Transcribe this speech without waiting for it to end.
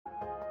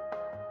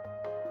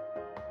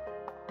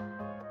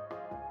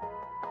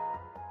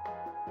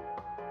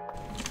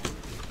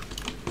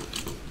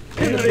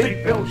in the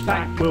big Bilge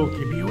Tank. We'll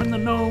keep you in the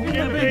know In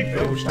the big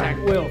Bilge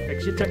Tank. We'll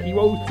fix your techie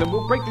woes and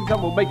we'll break things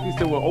and we'll make things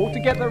till we're all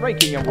together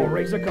raking and We'll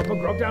raise a cup of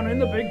grog down in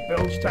the big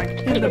Bilge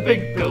Tank. In the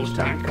big Bilge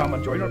Tank. Come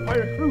and join our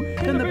pirate crew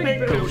in the big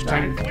Bilge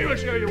Tank. We will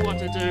show you what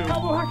to do.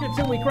 and we'll hack it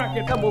till we crack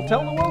it and we'll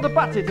tell the world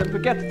about it and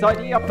forget to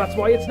tidy up. That's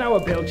why it's now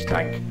a Bilge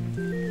Tank.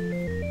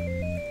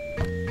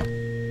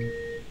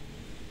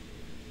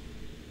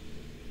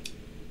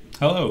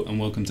 Hello and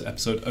welcome to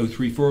episode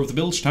 034 of the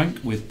Bilge Tank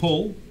with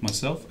Paul,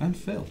 myself and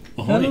Phil.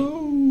 Ahoy.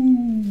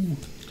 Hello.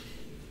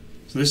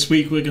 So this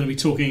week we're going to be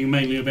talking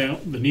mainly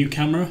about the new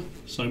camera,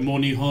 so more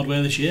new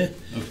hardware this year.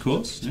 Of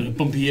course. It's been a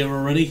bumpy year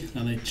already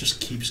and it just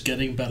keeps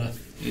getting better.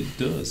 It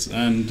does,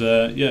 and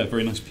yeah,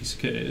 very nice piece of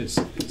kit it is.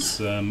 It's,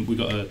 we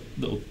got a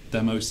little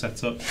demo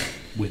set up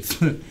with,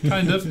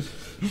 kind of,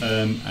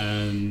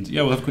 and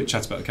yeah, we'll have a quick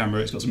chat about the camera.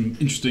 It's got some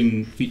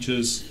interesting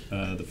features.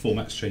 The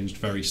format's changed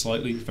very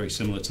slightly, very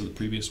similar to the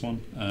previous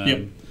one.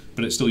 Yep.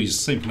 But it still uses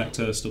the same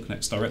connector, still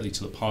connects directly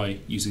to the Pi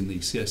using the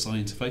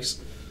CSI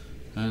interface.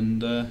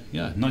 And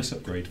yeah, nice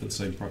upgrade for the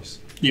same price.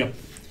 Yep.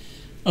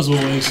 As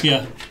always,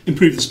 yeah,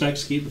 improve the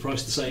specs, keep the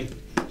price the same.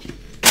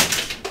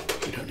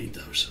 You don't need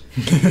those.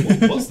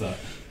 What's that?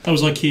 That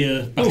was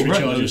IKEA battery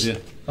chargers. Those,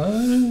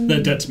 yeah.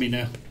 They're dead to me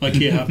now.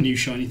 IKEA have new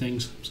shiny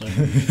things. So,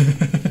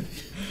 The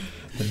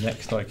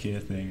next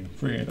IKEA thing.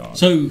 Bring it on.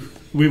 so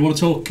we want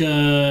to talk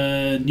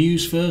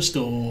news first,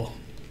 or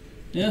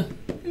yeah,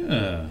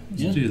 Yeah,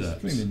 let's Yeah. do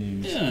that. Bring the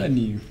news. Yeah. They're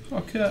new.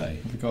 Okay.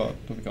 Have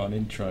we got an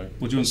intro?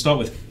 What do you want to start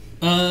with?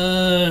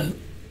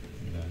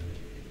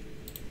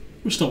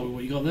 we'll start with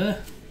what you got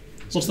there.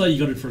 What's that you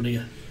got in front of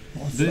you?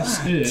 What's This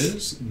that?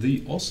 is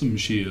the Awesome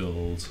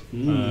Shield,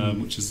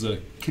 Mm. which is a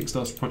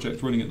Kickstarter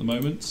project running at the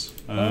moment.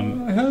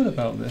 I heard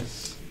about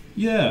this.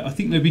 Yeah, I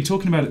think they've been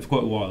talking about it for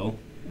quite a while,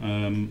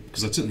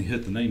 because I'd certainly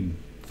heard the name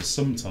for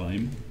some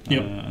time,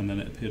 Yep. and then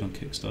it appeared on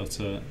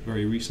Kickstarter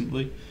very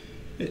recently.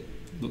 It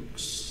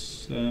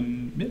looks,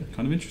 yeah,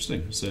 kind of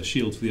interesting. It's a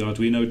shield for the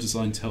Arduino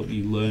designed to help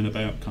you learn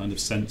about kind of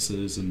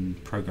sensors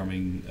and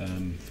programming,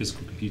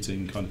 physical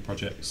computing kind of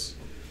projects.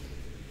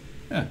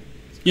 Yeah,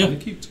 it's Yeah. kind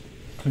of cute.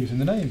 Clues in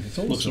the name. It's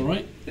awesome. Looks all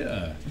right.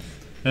 Yeah.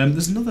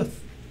 There's another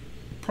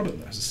product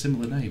that has a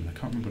similar name. I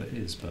can't remember what it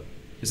is, but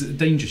is it the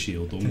Danger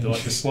Shield, or with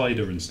like the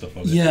slider and stuff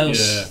on it? Yeah,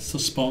 that's the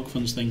Spark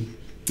Funds thing.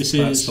 This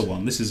That's is the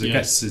one. This is, I yeah.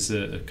 guess, is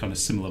a kind of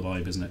similar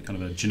vibe, isn't it?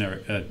 Kind of a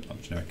generic,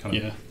 not generic, kind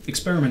of yeah.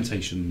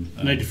 experimentation.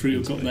 Adafruit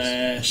have got interface.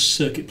 their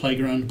Circuit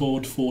Playground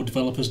board for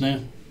developers now.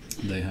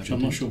 They have. Which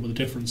I'm not sure what the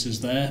difference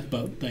is there,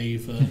 but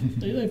they've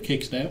they've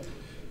kicked it out.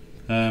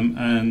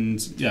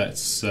 And yeah,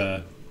 it's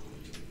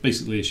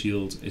basically a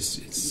shield.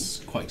 It's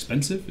quite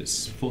expensive.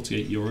 It's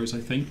 €48, I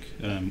think,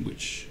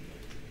 which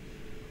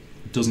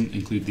doesn't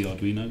include the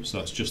Arduino, so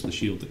that's just the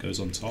shield that goes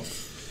on top.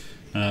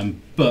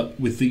 But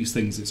with these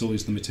things, it's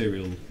always the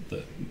material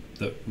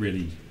that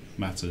really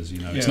matters. You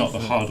know, it's not the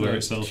hardware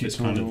itself; it's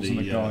kind of and the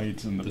the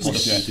guides and the stuff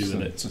projects you do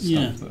with and it. the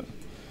Yeah. stuff that.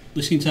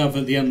 They seem to have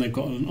at the end they've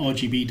got an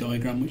RGB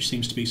diagram, which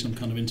seems to be some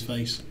kind of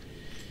interface.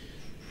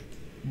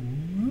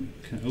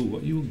 Okay. Oh,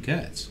 what you will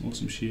get?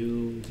 Awesome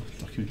shield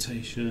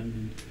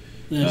documentation.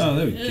 There's- Oh,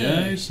 there we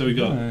yeah. go. So we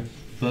got Yeah.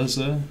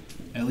 buzzer,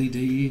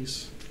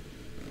 LEDs,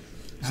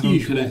 It's add-on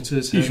usual-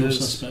 connectors, Usual headers,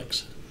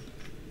 suspects.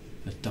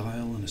 a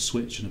dial and a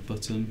switch and a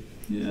button.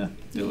 Yeah,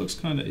 it looks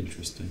kind of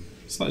interesting.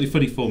 Slightly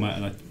funny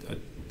format, and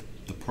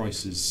the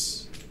price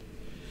is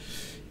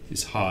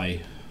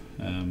high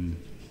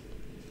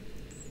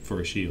for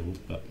a shield,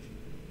 but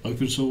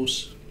Open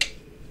source.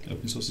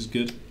 open source is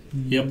good.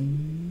 Yep.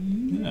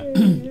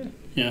 Yeah.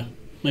 Yeah.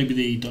 Maybe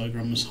the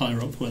diagram was higher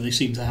up where they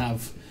seem to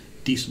have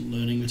decent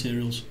learning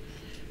materials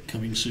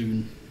coming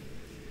soon.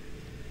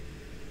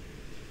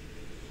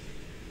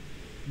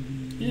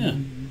 Yeah.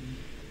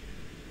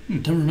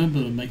 Don't remember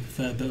them making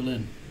Fair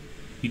Berlin.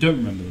 You don't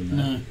remember them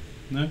there?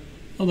 No. No?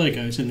 Oh, there you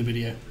go. It's in the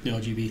video. The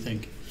RGB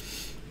thing.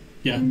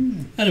 Yeah.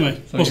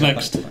 Anyway, So what's yeah,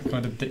 next? That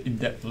kind of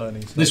in-depth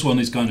learning stuff. This one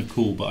is kind of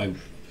cool, but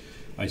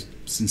I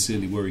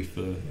sincerely worry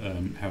for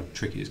how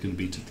tricky it's going to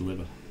be to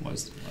deliver. Why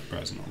is the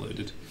browser not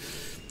loaded?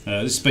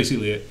 This is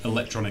basically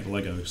electronic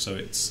Lego, so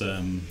it's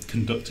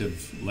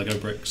conductive Lego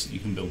bricks that you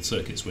can build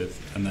circuits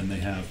with, and then they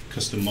have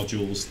custom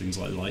modules, things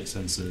like light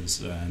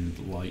sensors and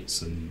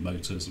lights and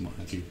motors and what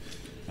have you.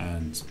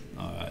 And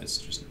it's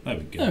just, there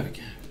we go. There we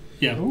go.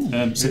 Yeah.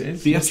 Ooh, So it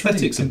is. the It's really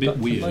aesthetic's a bit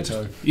conductive weird.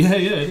 Lego. Yeah,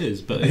 it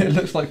is, but It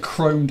looks like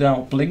chromed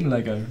out bling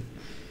Lego.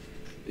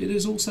 it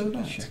is also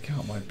that. Check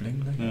out my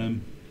bling Lego.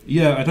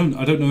 Yeah, I don't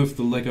know if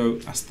the Lego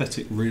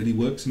aesthetic really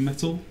works in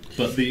metal,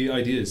 but the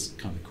idea is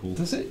kind of cool.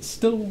 Does it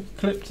still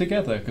clip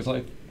together? Because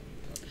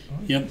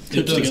Yep. It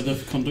Clips does. together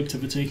for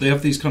conductivity. They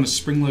have these kind of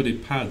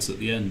spring-loaded pads at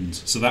the end,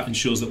 so that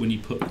ensures that when you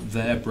put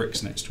their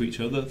bricks next to each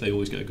other, they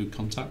always get a good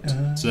contact.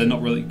 So they're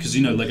not really, because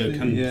you know Lego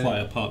can Yeah. fly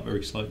apart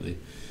very slightly.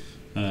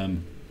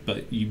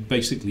 But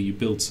you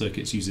build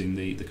circuits using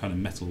the kind of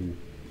metal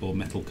or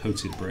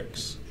metal-coated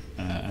bricks,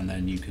 and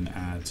then you can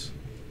add.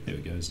 There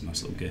we go. It's a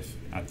nice little GIF.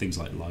 Add things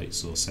like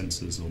lights or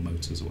sensors or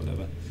motors or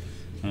whatever.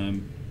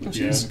 Which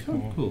Yeah. is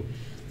kind of cool.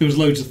 There was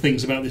loads of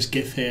things about this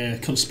GIF here,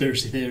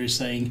 conspiracy theories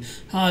saying,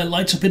 it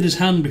lights up in his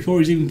hand before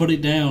he's even put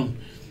it down.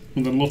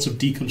 And then lots of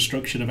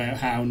deconstruction about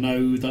how,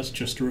 no, that's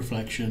just a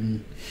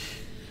reflection.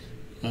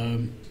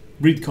 Read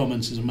the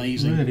comments is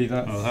amazing. Really,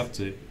 I'll have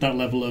to. That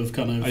level of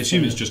kind of... I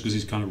assume it's just because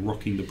he's kind of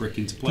rocking the brick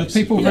into place. do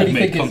people We've really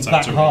made think it's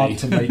contact that already. hard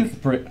to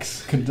make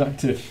bricks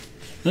conductive?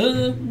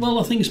 well,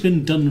 I think it's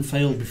been done and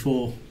failed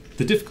before.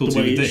 The difficulty The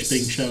way with it's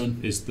being this shown.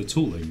 is the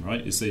tooling,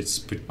 right? It's the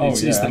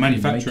actually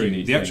manufacturing.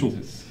 making The these actual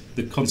things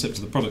the concept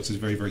of the product is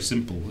very, very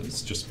simple.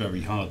 It's just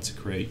very hard to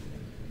create.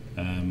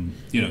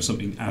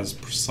 Something as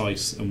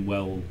precise and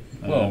well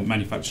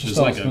manufactured Just as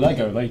ask Lego. for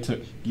Lego, they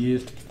took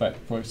years to perfect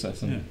the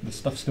process, and Yeah. the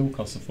stuff still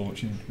costs a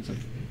fortune.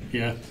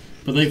 Yeah,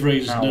 but they've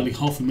raised How? nearly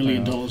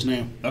 $500,000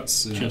 now.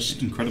 That's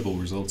Just- incredible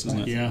results, isn't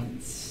it? Yeah.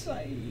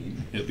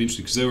 Insane. It'll be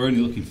interesting because they were only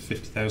looking for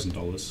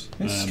 $50,000.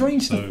 It's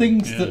strange the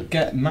things yeah. that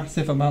get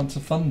massive amounts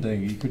of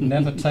funding. You could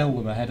never tell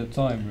them ahead of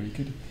time. Or you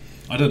could.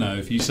 I don't know,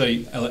 if you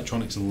say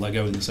electronics and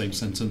Lego in the same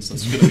sentence,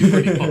 that's going to be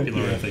pretty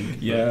popular, I think.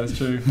 Yeah, that's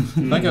true.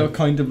 Lego are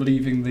kind of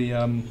leaving the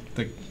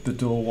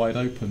door wide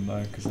open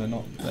though, because they're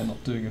not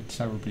doing a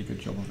terribly good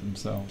job of it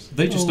themselves.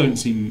 They just don't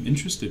seem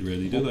interested,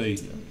 really, do they?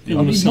 Yeah,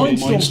 I mean, so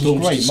Mindstorms was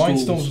Mindstorms great. to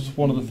Mindstorms schools. was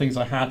one of the things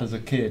I had as a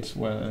kid,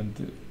 and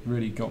it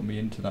really got me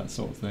into that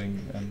sort of thing.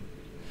 And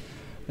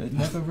it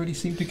never really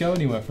seemed to go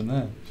anywhere from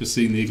there. Just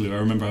seeing the igloo, I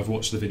remember I've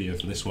watched the video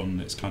for this one,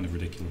 and it's kind of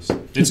ridiculous.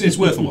 It's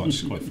worth a watch,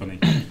 it's quite funny.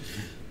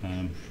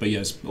 But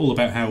yeah, it's all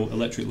about how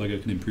electric Lego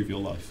can improve your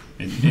life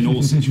in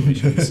all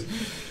situations.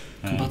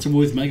 Compatible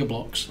with Mega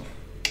Blocks.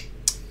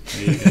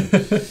 There you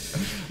go.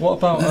 What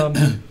about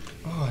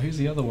who's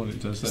the other one who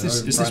does that?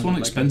 Is this one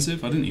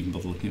expensive? I didn't even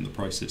bother looking at the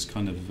price. It's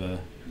kind of it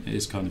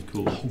is kind of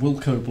cool.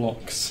 Wilco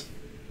blocks.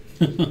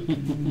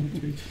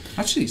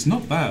 Actually, it's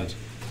not bad.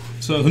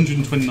 So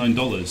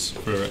 $129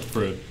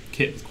 for a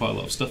kit with quite a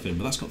lot of stuff in,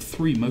 but that's got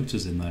 3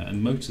 motors in there,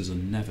 and motors are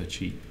never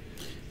cheap.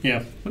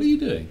 Yeah. What are you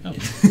doing? Oh.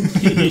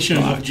 He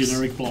shows off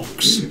generic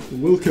blocks.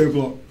 Wilco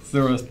blocks.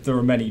 There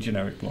are many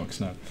generic blocks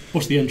now.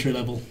 What's the entry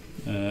level?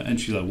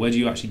 Entry level. Where do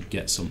you actually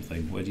get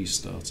something? Where do you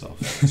start off?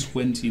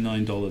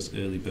 $29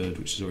 early bird,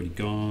 which is already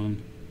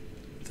gone.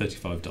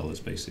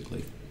 $35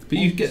 basically. But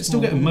you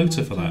still get a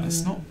motor for that.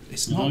 It's not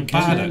Okay.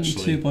 bad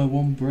actually.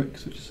 2x1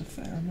 bricks, which is a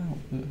fair amount.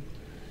 But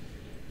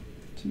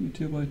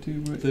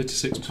 2x2 bricks.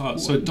 36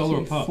 parts, so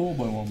 $1 a part. 4x1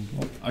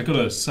 block. I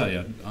gotta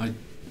say, I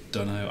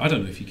don't know. I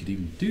don't know if you could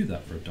even do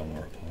that for $1 a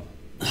part.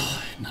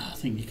 No, I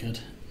think you could.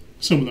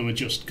 Some of them are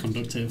just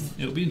conductive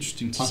It'll be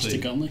interesting to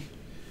plastic see. only.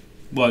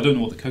 Well, I don't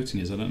know what the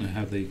coating is. I don't know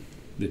how the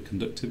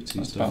conductivity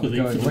That's is about done. For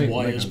Going the away,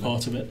 wires Lego,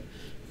 part of it.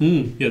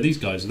 Mm. Yeah, these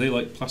guys, are they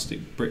like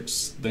plastic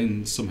bricks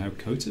then somehow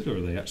coated, or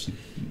are they actually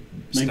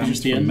Maybe stamped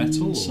just the from ends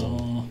metal? Or?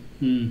 or...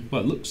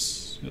 Well, it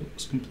looks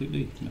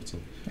completely metal.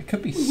 It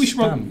could be. We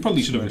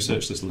probably should have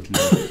researched this a little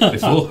more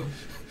before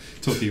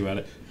talking about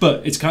it.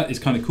 But it's kind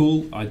of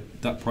cool.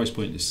 That price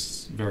point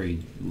is very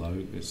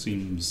low. It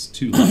seems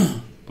too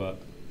low,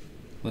 but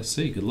let's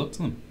see. Good luck to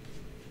them.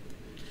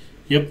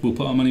 Yep. We'll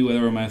put our money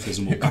where our mouth is,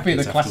 and we'll It could back be it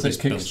the after classic this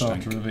Bilge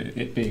Kickstarter Tank. of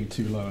it being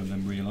too low and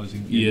then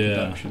realising in Yeah.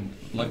 production,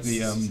 like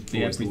the Always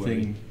the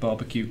everything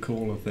barbecue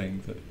cooler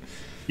thing. That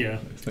Yeah.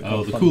 that Oh,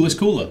 got the funded. coolest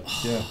cooler.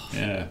 Yeah,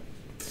 Yeah.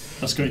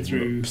 That's going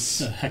through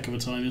Whoops. a heck of a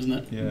time, isn't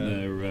it? yeah.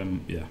 They're,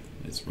 yeah,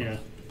 it's rough.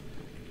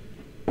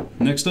 Yeah.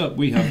 Next up,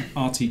 we have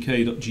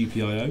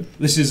rtk.gpio.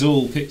 This is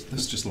all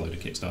that's just a load of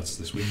Kickstarters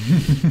this week.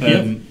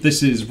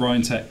 This is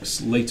Ryan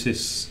Tech's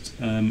latest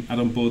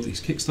add-on board that he's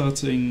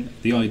kickstarting.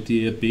 The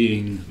idea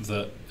being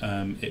that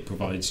it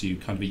provides you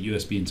kind of a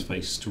USB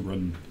interface to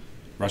run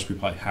Raspberry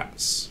Pi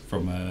hats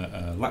from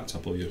a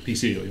laptop or your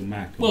PC or your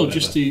Mac. Or Well, whatever.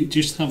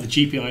 just have the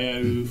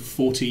GPIO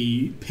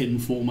 40-pin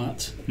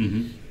format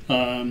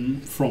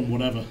from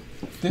whatever.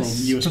 This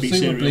from USB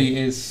presumably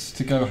serial. is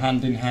to go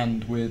hand in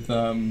hand with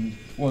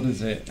what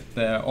is it?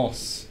 Their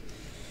OS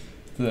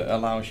that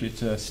allows you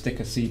to stick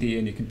a CD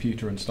in your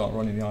computer and start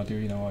running the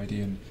Arduino IDE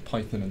and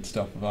Python and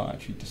stuff without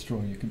actually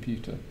destroying your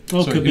computer.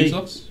 Oh, Sorry, could who's be.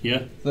 us?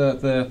 Yeah.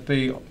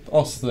 The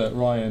OS that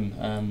Ryan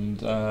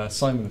and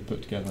Simon have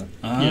put together.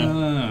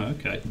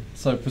 Okay.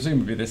 So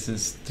presumably this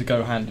is to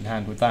go hand in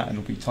hand with that, and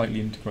it'll be tightly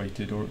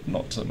integrated, or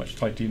not so much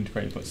tightly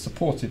integrated, but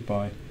supported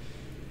by.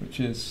 Which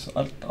is,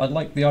 I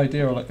like the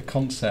idea, I like the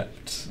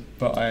concept,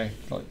 but I,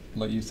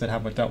 like you said,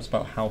 have my doubts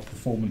about how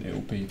performant it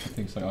will be for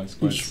things like Just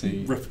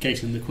I2C.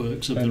 replicating the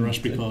quirks of the And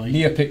Raspberry Pi.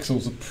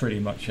 Neopixels are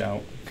pretty much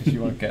out, because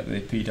you won't get the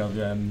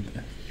PWM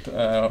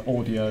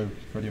audio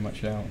pretty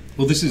much out.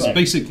 Well, this is Right.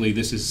 basically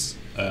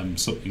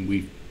something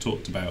we've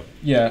talked about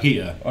Yeah,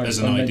 here as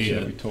an I mentioned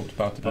idea. it, we talked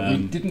about it, but we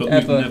didn't but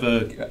ever we've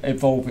never.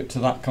 evolve it to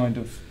that kind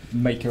of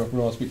make a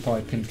Raspberry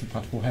Pi pin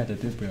compatible header,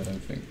 did we? I don't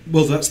think.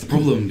 Well, that's the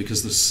problem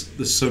because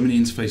there's so many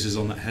interfaces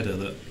on that header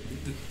that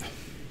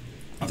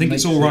I think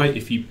it's Makes all it right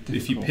if you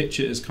difficult. pitch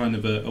it as kind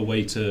of a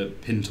way to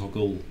pin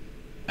toggle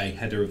a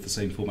header of the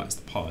same format as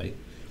the Pi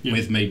Yeah.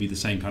 with maybe the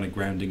same kind of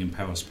grounding and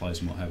power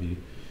supplies and what have you.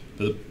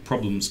 But the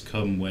problems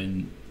come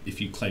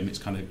if you claim it's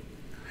kind of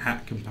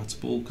hat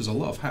compatible, because a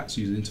lot of hats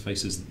use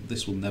interfaces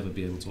this will never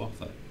be able to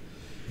offer.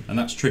 And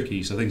that's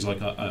tricky. So things like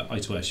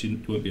I2S,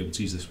 you won't be able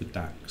to use this with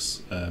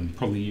DACs.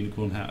 Probably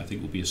Unicorn Hat, I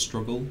think, will be a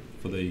struggle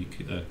for the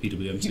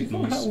PWM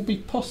signals. That will be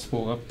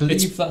possible. I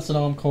believe that's an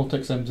ARM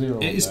Cortex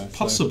M0. It is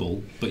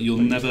possible, but you'll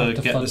never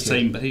get the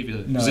same behaviour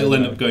because it'll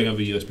end up going over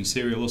USB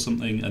serial or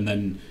something, and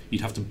then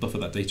you'd have to buffer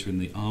that data in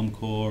the ARM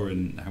core,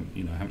 and how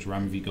much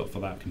RAM have you got for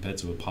that compared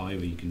to a Pi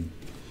where you can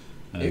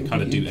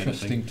kind of do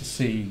interesting anything. to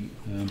see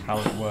how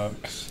it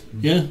works.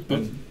 Yeah,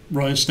 but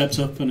Ryan stepped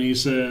up and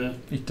he's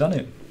done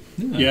it.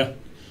 Yeah.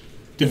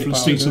 Difference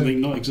between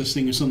something not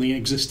existing and something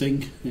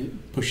existing,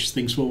 it pushes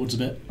things forwards a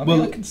bit. I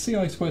mean, I can see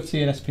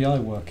I2C and SPI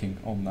working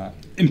on that.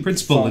 In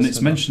principle, and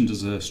it's mentioned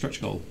as a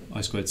stretch goal,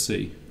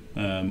 I2C,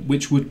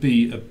 which would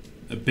be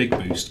a big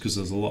boost because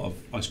there's a lot of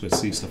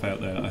I2C stuff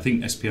out there. I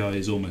think SPI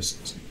is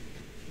almost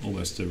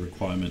a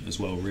requirement as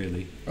well,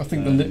 really. I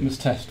think the litmus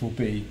test will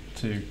be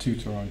to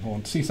toot our own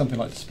horn, see something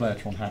like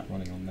Displaytron Hat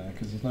running on there,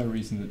 because there's no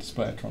reason that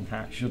Displaytron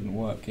Hat shouldn't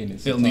work in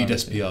its entirety. It'll need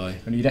SPI.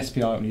 It'll need SPI,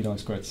 it'll need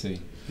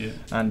I2C. Yeah.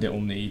 And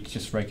it'll need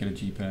just regular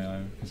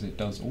GPIO, because it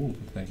does all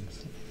the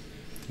things.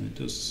 It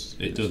does.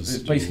 It's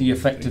basically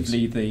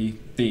effectively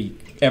the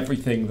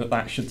everything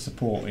that should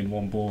support in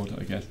one board,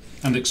 I guess.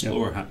 And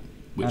Explorer Hat,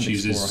 which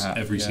uses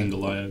every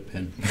single I/O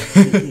pin,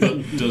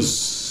 but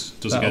does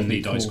again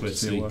need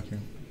I2C.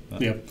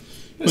 Yeah,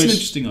 it's an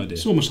interesting idea.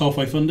 It's almost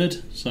halfway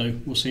funded, so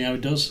we'll see how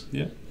it does.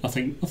 Yeah, I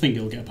think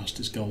it'll get past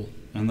its goal.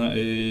 And that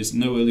is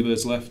no early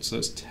birds left, so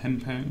it's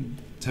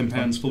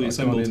 £10 fully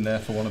assembled. I've gone in there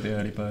for one of the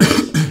early birds.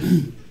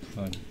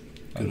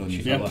 Good on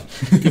you, fella.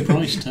 fella. Good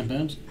price,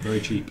 £10.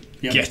 Very cheap.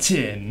 Yep. Get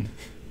in.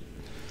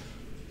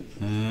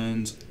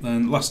 And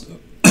then last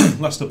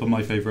up on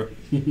my favourite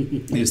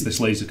is this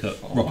laser cut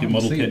rocket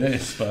model kit.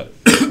 This, but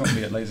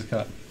probably at laser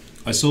cut.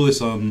 I saw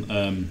this on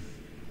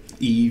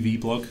EEV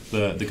blog.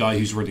 The guy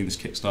who's running this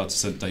Kickstarter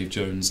sent Dave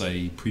Jones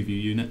a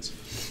preview unit,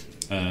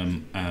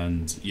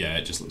 and yeah,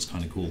 it just looks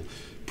kind of cool.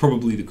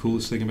 Probably the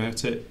coolest thing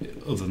about it,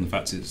 other than the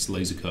fact it's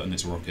laser cut and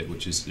it's a rocket,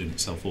 which is in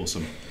itself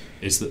awesome,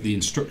 is that the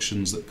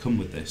instructions that come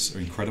with this are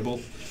incredible.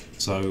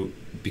 So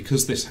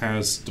because this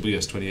has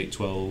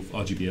WS2812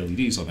 RGB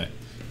LEDs on it,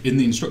 in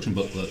the instruction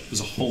booklet there's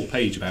a whole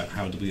page about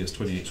how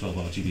WS2812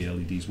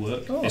 RGB LEDs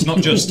work. It's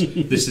not just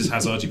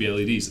has RGB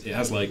LEDs, it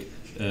has like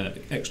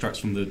extracts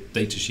from the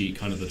data sheet,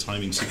 kind of the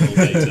timing signal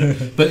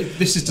data. But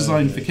this is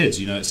designed for kids,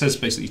 it says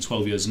basically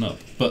 12 years and up,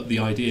 but the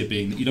idea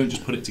being that you don't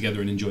just put it together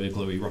and enjoy a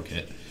glowy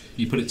rocket.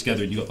 You put it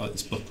together and you've got like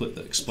this booklet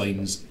that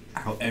explains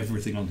how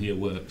everything on here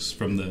works,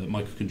 from the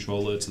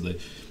microcontroller to the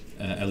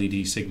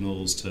LED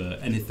signals to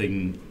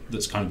anything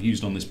that's kind of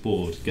used on this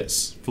board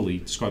gets fully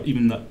described.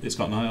 Even that it's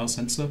got an IR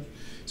sensor,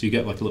 so you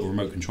get like a little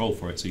remote control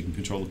for it, so you can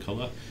control the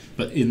colour.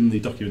 But in the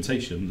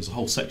documentation, there's a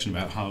whole section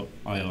about how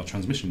IR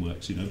transmission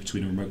works,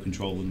 between a remote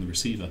control and the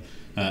receiver,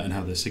 and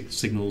how the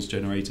signal's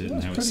generated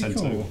and how it's sent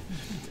over.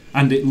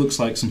 And it looks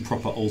like some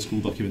proper old school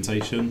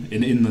documentation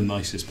in the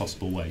nicest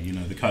possible way.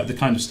 The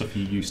kind of stuff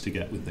you used to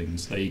get with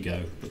things. There you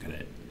go. Look at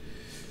it.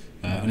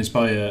 And it's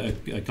by a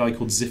guy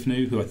called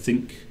Zifnu, who I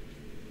think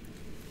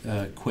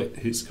quit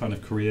his kind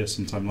of career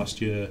sometime last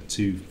year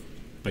to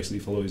basically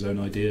follow his own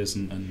ideas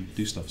and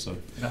do stuff. So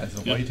that is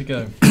the way to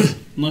go.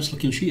 Nice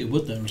looking sheet of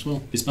wood there as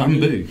well. It's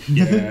bamboo.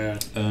 Yeah.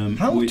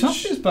 How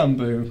tough is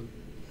bamboo?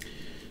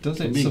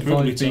 Does it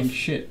survive being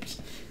shipped?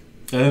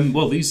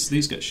 Well,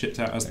 these get shipped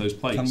out as those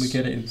plates. Can we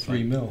get it in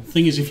 3mm?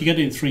 Thing is, if you get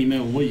it in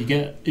 3mm, what you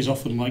get is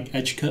often like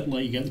edge cut,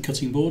 like you get the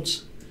cutting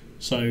boards.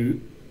 So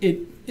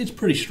it's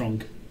pretty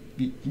strong.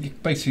 You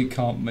basically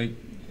can't make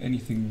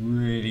anything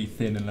really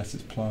thin unless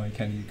it's ply,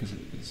 can you? Because it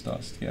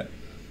starts to get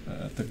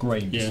the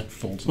grain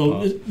falls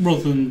apart.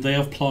 Rather than they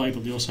have ply,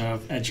 but they also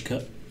have edge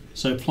cut.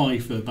 So ply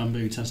for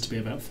bamboo tends to be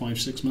about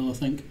 5-6mm, I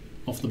think,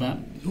 off the bat.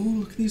 Oh,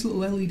 look at these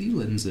little LED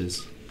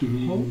lenses. It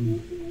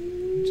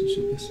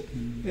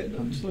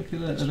looks like a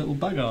little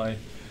bug eye.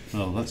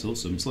 Oh, that's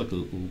awesome! It's like a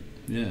little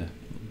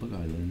bug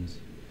eye lens.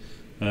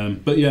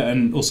 But yeah,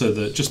 and also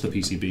the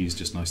PCB is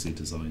just nicely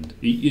designed.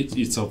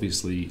 It's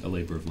obviously a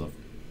labour of love,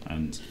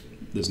 and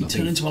there's nothing.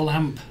 Turn into a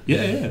lamp.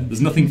 Yeah.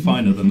 There's nothing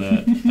finer than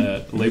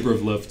a labour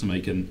of love to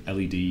make an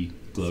LED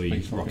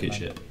glowy rocket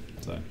ship.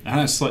 So, and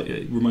that's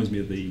it reminds me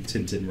of the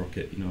Tintin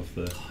rocket,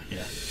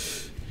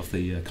 off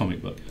the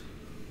comic book.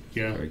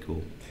 Yeah, very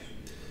cool.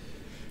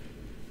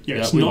 Yeah,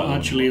 it's not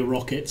actually a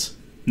rocket.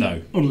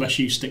 No, unless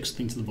you stick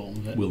something to the bottom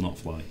of it. Will not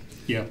fly.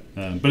 Yeah,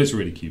 but it's a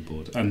really cute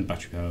board and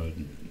battery powered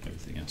and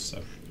everything else.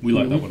 So we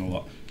like that one a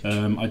lot.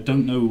 I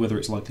don't know whether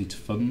it's likely to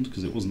fund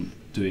because it wasn't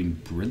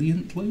doing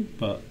brilliantly,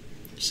 but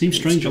seems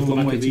strange on the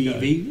back of the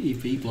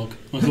EV blog.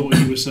 I thought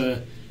it was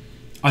a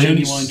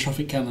genuine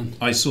traffic cannon.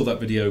 I saw that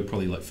video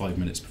probably like 5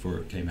 minutes before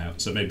it came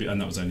out, so maybe,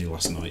 and that was only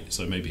last night,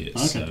 so maybe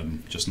it's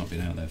just not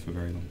been out there for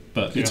very long.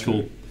 But it's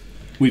cool.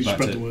 We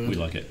backed it. We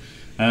like it.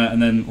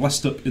 And then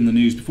last up in the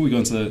news, before we go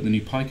into the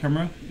new Pi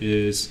camera,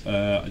 is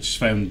I just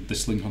found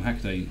this link on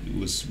Hackaday. It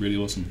was really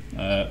awesome.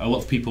 A lot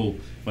of people,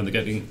 when they're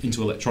getting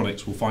into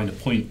electronics, will find a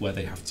point where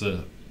they have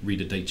to read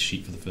a data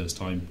sheet for the first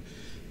time.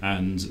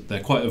 and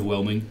they're quite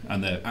overwhelming,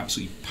 and they're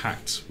absolutely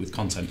packed with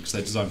content because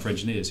they're designed for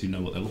engineers who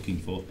know what they're looking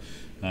for.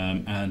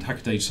 And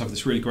Hackaday just have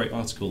this really great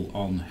article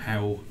on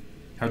how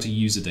to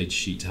use a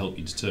datasheet to help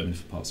you determine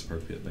if a part's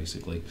appropriate,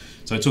 basically.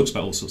 So it talks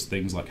about all sorts of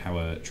things like how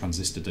a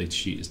transistor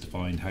datasheet is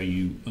defined, how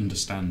you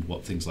understand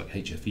what things like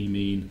HFE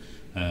mean,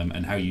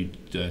 and how you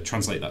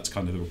translate that to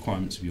kind of the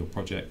requirements of your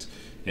project.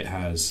 It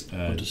has...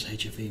 what does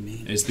HFE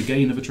mean? It's the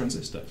gain of a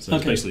transistor. So it's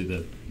Okay. basically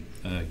the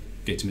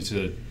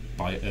gate-emitter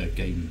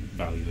gain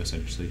value,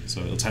 essentially.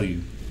 So it'll tell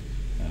you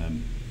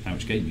how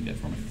much gain you get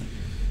from it.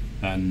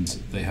 And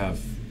they have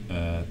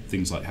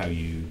things like how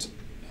you'd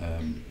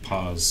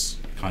parse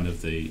kind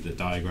of the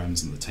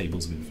diagrams and the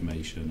tables of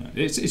information.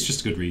 It's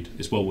just a good read.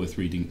 It's well worth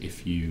reading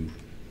if you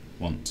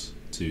want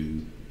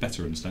to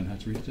better understand how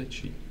to read a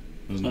datasheet.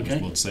 There's not much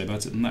more to say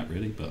about it than that,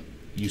 really, but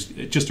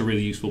just a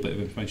really useful bit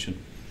of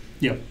information.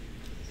 Yep.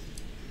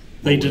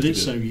 They did it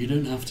so you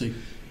don't have to.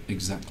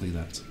 Exactly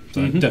that.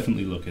 So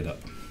definitely look it up.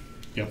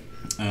 Yep.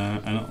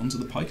 And onto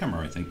the Pi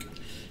camera, I think.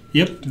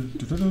 Yep.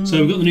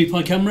 So we've got the new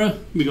Pi camera.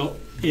 We got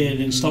it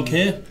in stock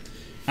here.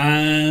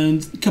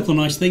 And a couple of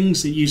nice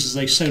things. It uses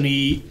a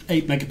Sony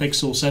 8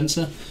 megapixel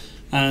sensor,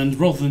 and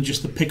rather than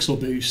just the pixel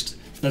boost,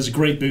 there's a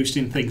great boost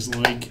in things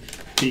like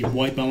the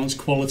white balance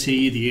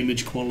quality, the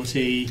image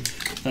quality.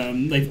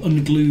 They've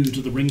unglued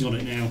the ring on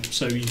it now,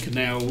 so you can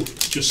now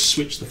just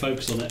switch the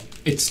focus on it.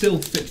 It's still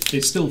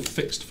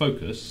fixed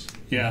focus.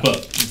 Yeah.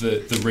 But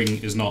the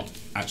ring is not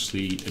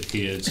actually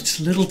adhered. It's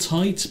a little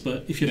tight,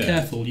 but if you're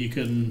careful, you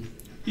can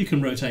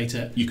rotate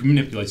it. You can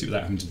manipulate it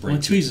without having to break My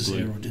the tweezers glue.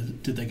 here, or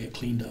did they get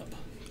cleaned up?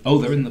 Oh,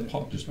 they're in the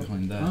pot just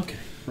behind there. Okay,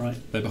 right.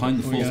 They're behind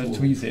the fourth wall.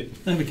 Tweeze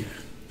it. There we go.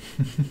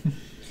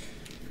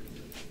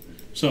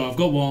 So I've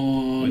got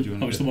one. Where do you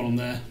want Oh, it's to the go? one on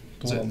there.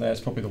 The one on there is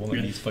probably the one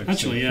that needs focusing.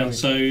 Actually, yeah.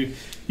 So you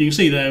can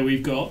see there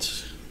we've got.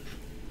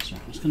 Sorry,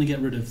 I was going to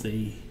get rid of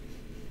the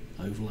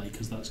overlay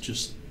because that's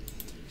just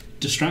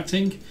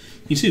distracting.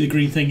 You see the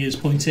green thing is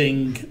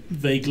pointing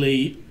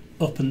vaguely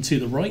up and to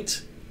the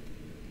right.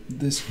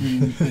 This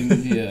green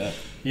thing here.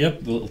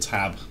 Yep. The little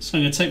tab. So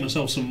I'm going to take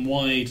myself some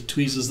wide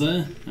tweezers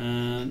there,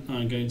 and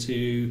I'm going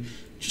to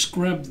just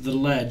grab the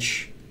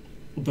ledge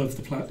above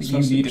the You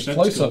need a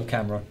close-up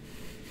camera.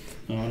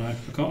 Oh no, I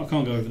can't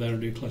go over there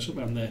and do close-up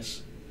on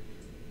this.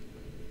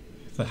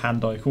 The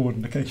hand-eye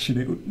coordination,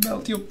 it would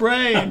melt your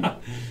brain. And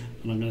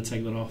I'm going to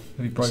take that off.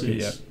 Have you broke it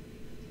yet?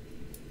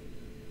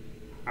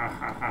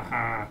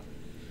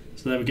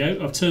 So there we go.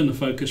 I've turned the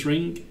focus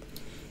ring,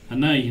 and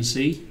now you can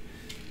see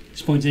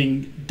it's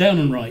pointing down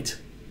and right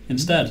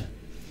instead.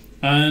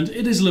 And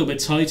it is a little bit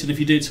tight, and if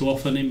you do it too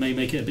often, it may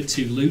make it a bit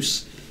too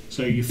loose.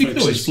 So your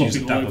focus is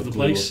flopping all over the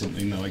place. Or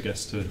something, though, I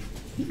guess, to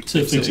fix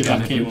it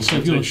back in. So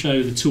if you want to to.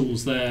 show the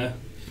tools there,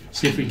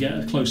 see if we get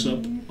a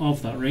close-up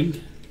of that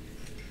ring.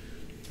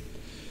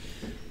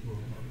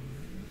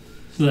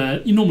 So there,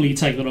 you normally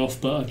take that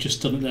off, but I've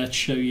just done it there to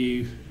show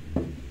you.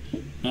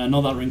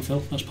 Not that ring, Phil.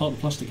 That's part of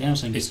the plastic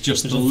housing. It's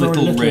just There's a a very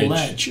little little ridge.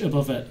 ledge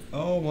above it.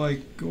 Oh my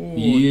god.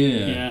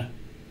 Yeah. Yeah.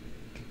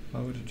 I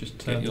would have just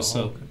Get turned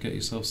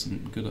yourself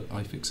some good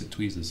iFixit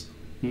tweezers.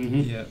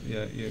 Mm-hmm. Yeah,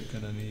 you're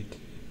gonna need.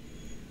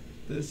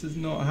 This is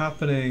not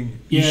happening.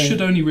 Yeah. You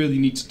should only really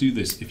need to do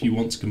this if you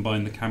want to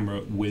combine the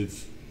camera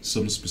with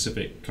some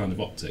specific kind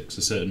of optics,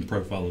 a certain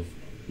profile of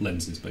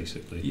lenses,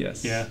 basically.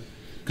 Yes. Yeah.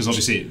 Because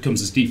obviously it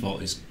comes as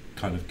default, it's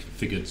kind of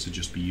configured to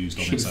just be used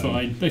on Should be its own.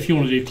 fine. But if you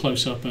want to do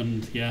close up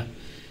and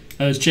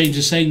as James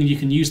is saying, you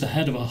can use the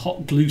head of a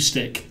hot glue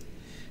stick,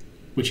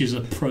 which is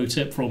a pro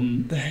tip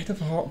from. The head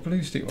of a hot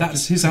glue stick.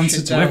 That's just his push answer it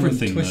to down and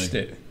everything, Twist though.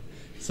 it,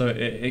 so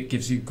it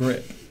gives you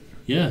grip.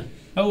 Yeah.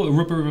 Oh, a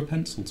rubber of a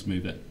pencil to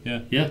move it.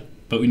 Yeah. Yeah.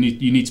 But you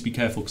need to be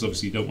careful because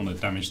obviously you don't want to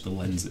damage the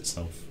lens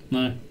itself.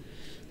 No.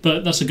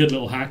 But that's a good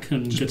little hack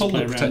and Just good to pull play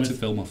the around protective with.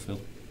 film off, Phil.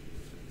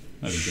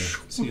 There we go.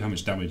 See how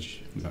much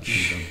damage we've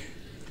actually done.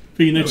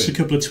 But you notice a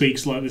couple of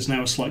tweaks, like there's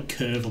now a slight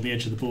curve on the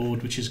edge of the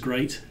board, which is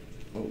great.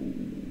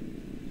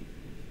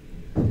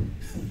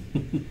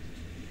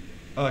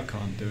 I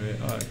can't do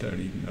it. I don't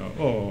even know.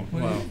 Oh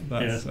What wow,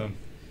 are that's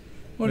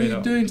What are made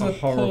you doing to a the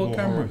horrible, poor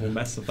camera? horrible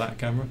mess of that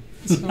camera.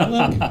 Let's have a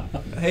look.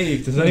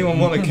 Hey, does anyone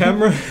want a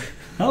camera?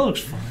 That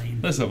looks fine.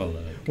 Let's have a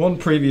look. One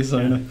previous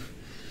owner.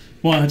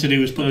 What I had to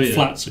do was put Oh, the yeah.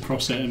 flats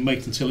across it and make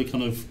it until it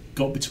kind of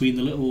got between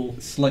the little.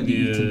 Slightly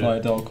Yeah. eaten by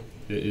a dog.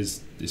 It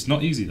is. It's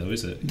not easy though,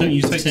 is it? Don't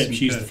use the Takes some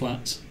tips, use the care.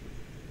 flats.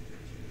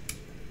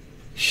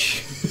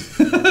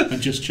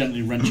 And just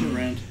gently wrench it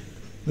around.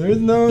 There is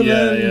no lens.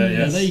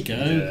 Yeah, there you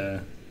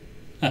go.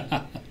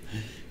 Yeah.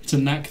 It's a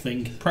knack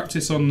thing.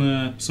 Practice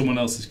on someone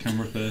else's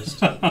camera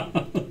first.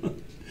 We're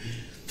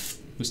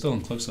still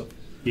on close up.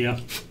 Yeah.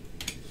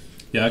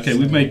 Yeah, okay,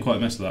 we've made quite a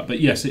mess of that.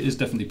 But yes, it is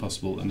definitely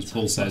possible. And as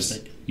Paul says,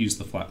 Fantastic. use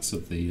the flats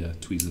of the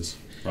tweezers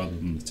rather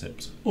than the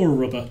tips. Or a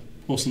rubber.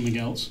 Or something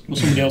else. Or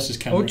somebody else's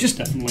camera. Oh, just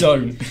definitely.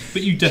 don't.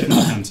 But you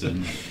definitely can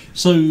turn them.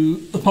 So,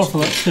 apart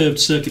from that curved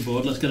circuit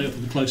board, let's get it up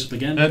in the close-up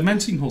again.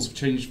 Mounting holes have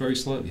changed very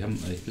slightly,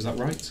 haven't they? Is that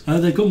right?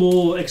 They've got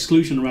more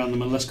exclusion around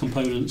them and less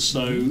components,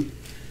 so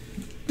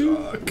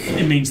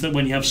It means that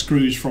when you have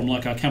screws from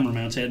like our camera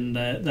mount in,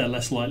 they're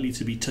less likely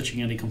to be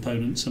touching any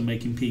components and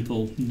making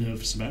people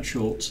nervous about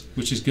shorts.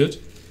 Which is good.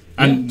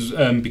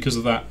 And because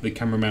of that, the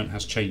camera mount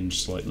has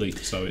changed slightly,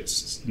 so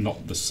it's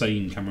not the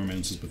same camera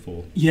mount as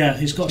before. Yeah,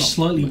 it's got a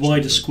slightly much wider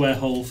different. square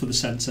hole for the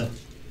sensor.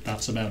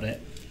 That's about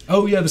it.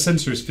 Oh yeah, the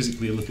sensor is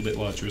physically a little bit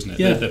larger, isn't it?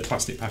 Yeah. They're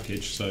plastic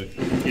package, so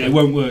Yeah. it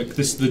won't work.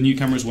 The new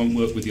cameras won't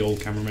work with the old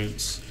camera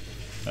mounts.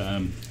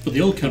 But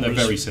the old they're cameras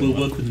very will similar.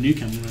 work with the new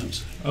camera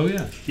mounts. Oh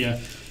yeah. Yeah,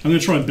 I'm going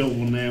to try and build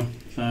one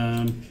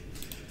now.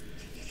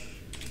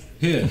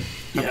 Here,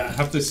 Yeah,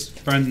 have this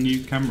brand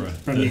new camera.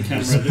 brand new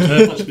camera That's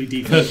that's perfectly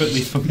default. perfectly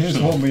Here's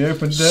functional. one we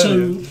opened So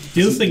earlier.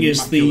 the other thing is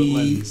Immaculate the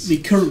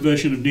lens. current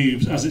version of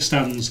Noobs, as it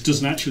stands,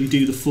 doesn't actually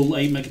do the full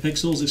 8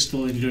 megapixels. It's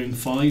still only doing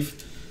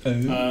 5.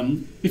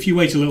 If you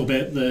wait a little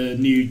bit, the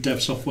new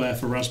dev software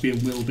for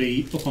Raspbian will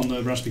be up on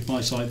the Raspberry Pi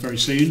site very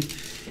soon.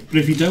 But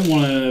if you don't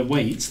want to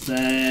wait,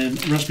 then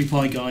Raspberry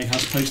Pi Guy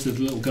has posted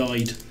a little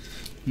guide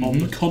on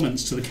the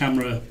comments to the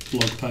camera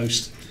blog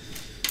post,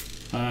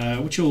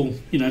 which will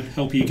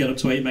help you get up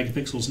to 8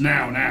 megapixels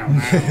now.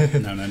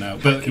 No.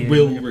 But it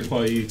will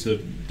require you to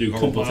do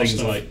horrible Compile things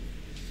stuff. like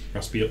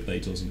Raspberry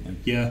Update or something.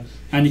 Yeah,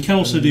 and you can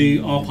also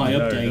do RPi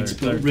updates,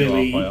 but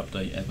really RPi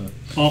update ever.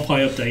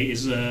 RPi update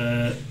is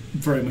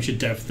very much a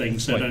dev thing,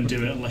 so Like don't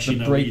do it unless The you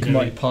know what break you're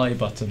my doing. Pi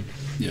button.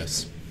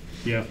 Yes.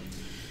 Yeah.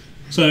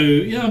 So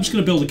yeah, I'm just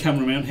going to build a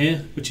camera mount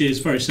here, which is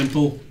very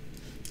simple.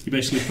 You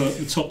basically put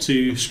the top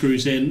 2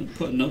 screws in,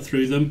 put a nut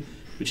through them,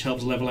 which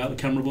helps level out the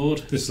camera board.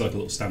 This is like a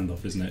little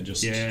standoff, isn't it?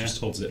 Yeah. Just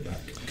holds it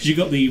back. Because you've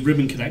got the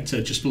ribbon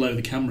connector just below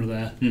the camera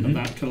there, Mhm. and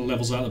that kind of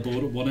levels out the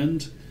board at one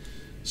end.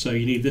 So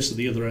you need this at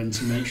the other end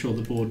to make sure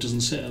the board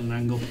doesn't sit at an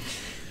angle.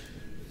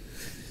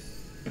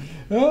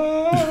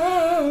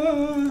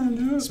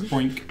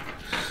 Spoink.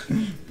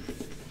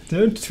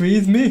 Don't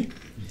tweeze me.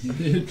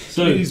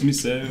 So- Please me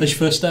so. That's your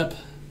first step.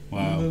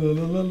 Wow.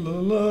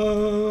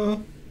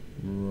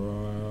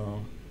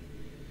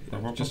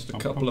 Just a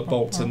couple of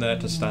bolts in there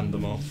to stand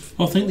them off.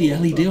 Oh, I think the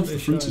LED off the Lovely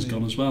front has shiny.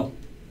 gone as well.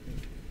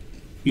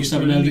 Used to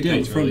have an LED on the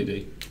indicator front.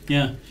 LED.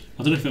 Yeah,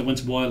 I don't know if it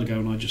went a while ago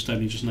and I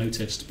only just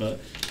noticed, but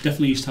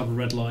definitely used to have a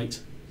red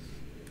light.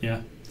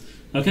 Yeah.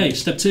 Okay,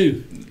 step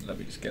 2. Let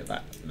me just get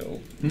that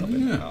little Mm,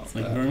 nubbin yeah. out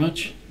Thank you there. very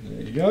much.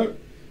 There you go.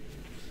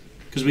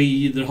 Because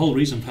the whole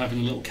reason for having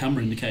a little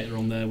camera indicator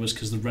on there was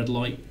because the red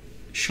light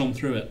shone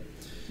through it.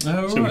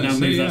 Oh, So we right, now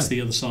move yeah. that to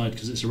the other side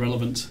because it's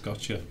irrelevant.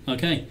 Gotcha.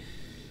 Okay,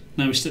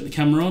 now we stick the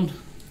camera on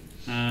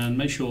and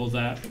make sure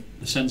that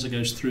the sensor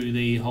goes through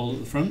the hole at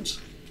the front.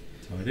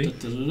 Tidy.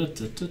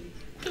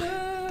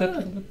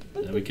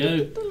 There we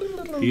go.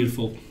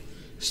 Beautiful.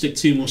 Stick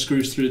 2 more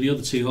screws through the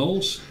other 2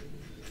 holes,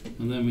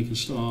 and then we can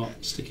start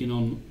sticking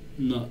on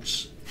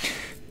nuts.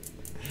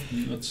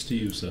 Nuts to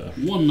you, sir.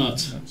 1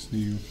 nut. That's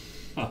new.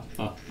 Ah,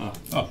 ah, ah.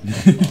 Oh.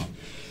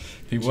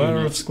 Beware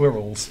of nuts.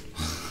 squirrels.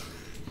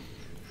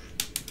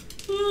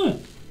 Ah,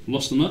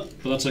 lost a nut,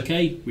 but that's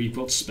okay. We've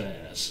got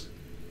spares.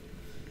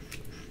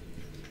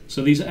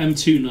 So these are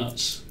M2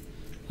 nuts.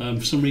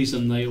 For some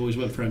reason, they always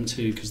went for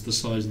M2 because of the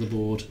size of the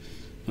board,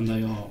 and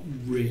they are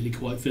really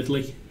quite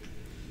fiddly.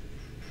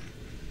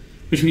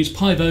 Which means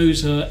Pi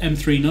bows are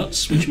M3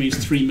 nuts, which means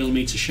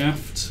 3mm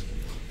shaft.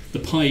 The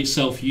Pi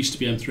itself used to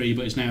be M3,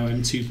 but it's now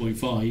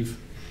M2.5,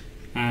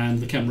 and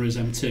the camera is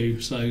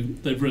M2. So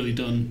they've really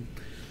done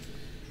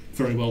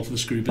very well for the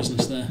screw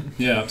business there.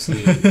 Yeah,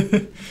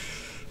 absolutely.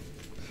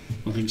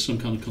 I think some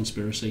kind of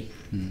conspiracy.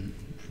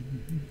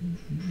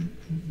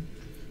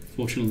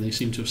 Fortunately, they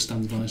seem to have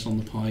standardised on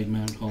the Pi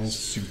mount holes.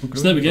 Super good.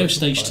 So there we go,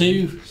 stage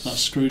 2. That's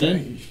screwed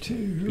in. Stage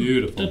 2.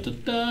 Beautiful. Da,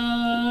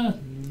 da, da.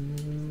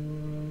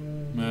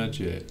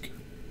 Magic.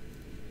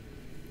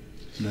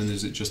 And then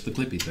is it just the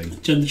clippy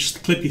thing?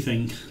 Just the clippy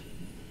thing.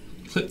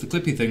 Clip the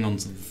clippy thing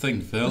onto the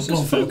thing, Phil. This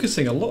Well, is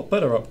focusing a lot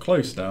better up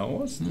close now.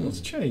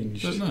 What's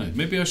changed? Don't know.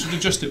 Maybe I should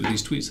adjust it with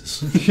these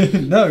tweezers.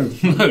 No,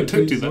 No, don't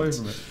do please that. away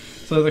from it.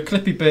 So the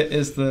clippy bit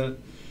is the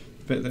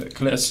bit that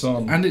clips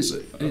on. And it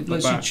the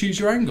lets you back. choose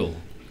your angle.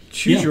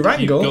 Choose Yeah. your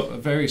angle. You've got a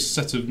various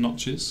set of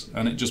notches,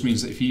 and it just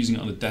means that if you're using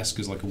it on a desk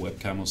as like a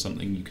webcam or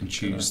something, you can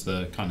choose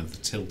the kind of the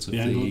tilt of The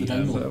angle of the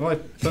dangle. So if I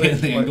put the it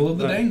like angle of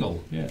the that,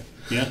 dangle. Yeah.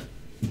 Yeah.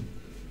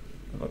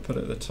 If I put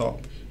it at the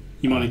top.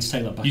 You might need to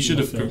take that back. You should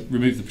have Phil.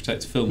 removed the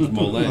protective film from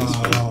all layers.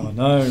 Oh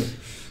no!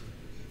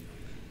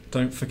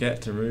 Don't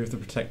forget to remove the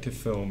protective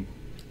film.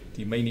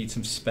 You may need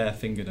some spare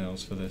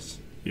fingernails for this.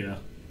 Yeah.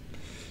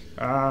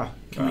 Ah!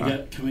 Can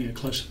we get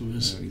closer to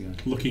us There we go.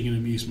 looking in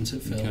amusement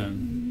at You Phil?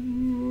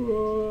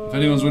 can. If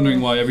anyone's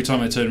wondering why every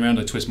time I turn around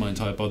I twist my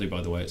entire body,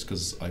 by the way, it's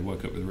because I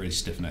woke up with a really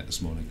stiff neck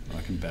this morning and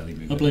I can barely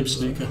move I it. blame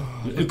snooker.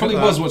 It probably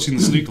was watching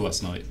the snooker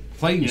last night.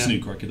 Playing Yeah.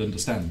 snooker I could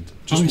understand. Oh,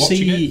 Just you watching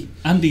see, it.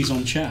 Andy's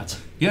on chat.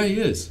 Yeah, he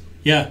is.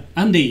 Yeah,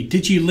 Andy,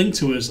 did you link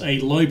to us a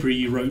library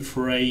you wrote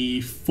for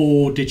a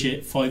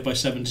 4-digit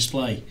 5x7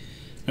 display?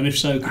 And if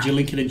so, could you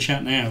link it in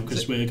chat now?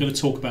 Because we're going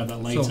to talk about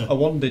that later. So a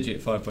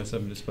 1-digit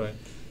 5x7 display.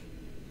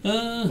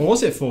 Uh, Or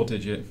was it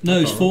 4-digit? no,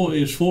 it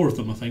was four of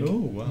them, I think. Oh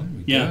wow! There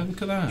we Yeah. go,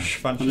 look at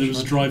that. And there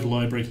was a driver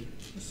library.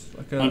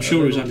 Like I'm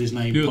sure it was Andy's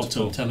name popped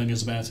Beautiful. up telling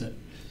us about it.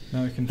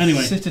 Now we can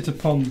Anyway. sit it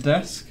upon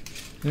desk.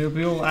 It'll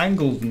be all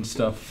angled and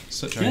stuff.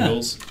 Such Yeah.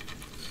 angles.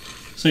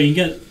 So you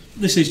can get.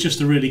 This is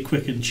just a really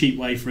quick and cheap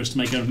way for us to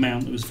make a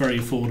mount that was very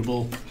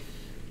affordable.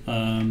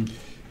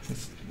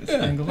 It's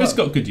Yeah, angled it's up.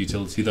 got good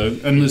utility though,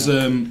 and there's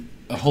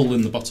a hole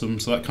in the bottom,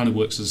 so that kind of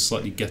works as a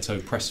slightly ghetto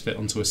press fit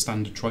onto a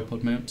standard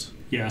tripod mount.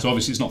 Yeah. So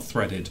obviously it's not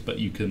threaded, but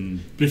you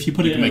can. But if you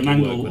put You it can at an make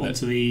it work angle with it.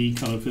 onto the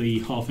kind of the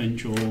 1/2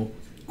 inch or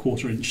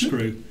 1/4 inch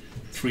screw,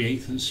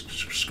 3/8 inch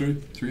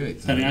screw,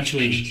 3/8. then it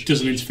actually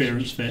does an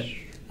interference fit,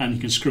 and you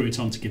can screw it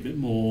on to give it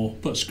more.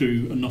 Put a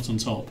screw and nut on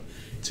top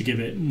to give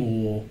it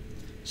more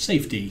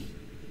safety.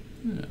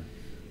 Yeah.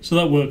 So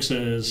that works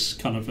as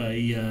kind of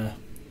a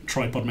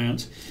tripod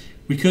mount.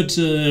 We could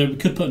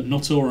put a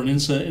nut or an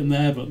insert in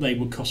there, but they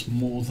would cost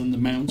more than the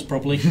mount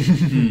probably.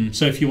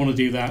 So if you want to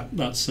do that,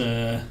 that's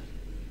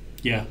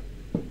yeah.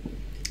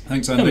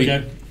 Thanks, There Andy. we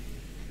go.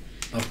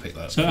 I'll pick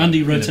that. So up Andy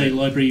in a wrote a bit.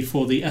 library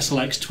for the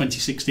SLX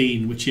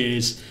 2016, which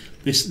is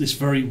this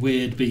very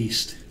weird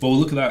beast. Well, we'll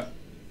look at that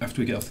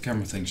after we get off the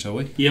camera thing, shall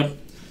we? Yep.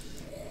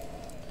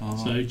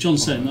 So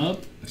John's setting that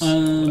up.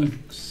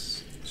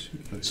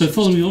 So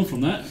following on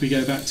from that, if we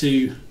go back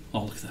to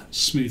look at that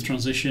smooth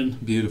transition,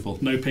 Beautiful.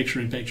 no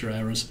picture-in-picture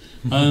errors.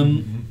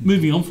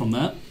 Moving on from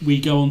that, we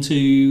go on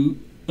to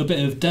a bit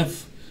of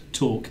dev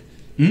talk.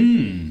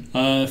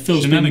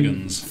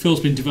 Shenanigans. Phil's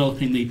been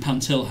developing the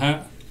Pantil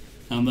hat,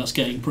 and that's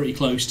getting pretty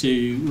close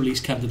to release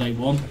candidate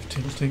 1.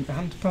 Tilting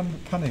and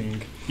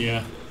panning.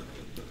 Yeah.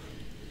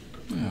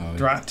 Oh,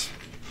 Drat.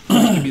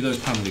 give me those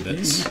panelly You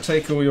bits.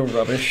 take all your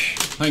rubbish.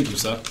 Thank you,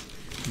 sir.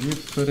 You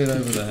put it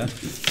over there.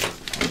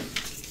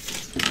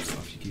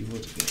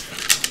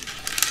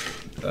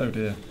 Oh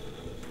dear.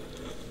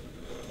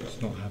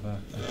 Let's not have a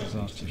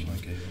disaster.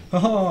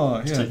 Aha!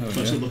 Let's Yeah, take there a we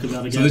closer go. look at that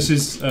again. So this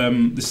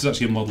is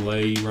actually a Model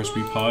A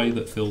Raspberry Pi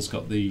that Phil's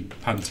got the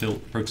pan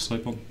tilt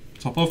prototype on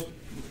top of,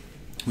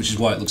 which is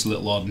why it looks a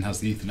little odd and has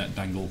the Ethernet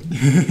dangle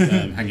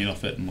hanging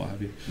off it and what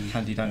have you.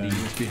 Handy dandy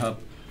USB hub.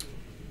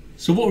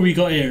 So what we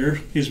got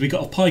here is we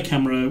got a Pi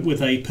camera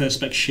with a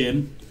Perspex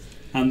shim,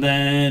 and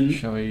then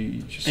Shall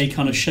we just a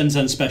kind of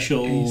Shenzhen ease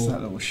special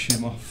that little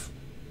shim off?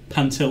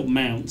 pan tilt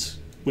mount,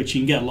 which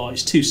you can get a lot.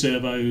 It's 2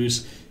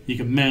 servos. You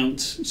can mount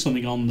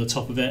something on the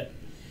top of it,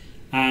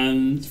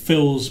 and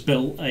Phil's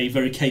built a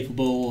very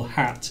capable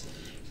hat,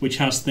 which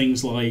has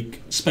things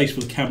like space for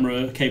the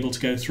camera cable to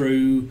go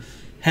through,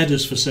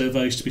 headers for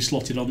servos to be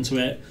slotted onto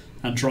it,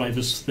 and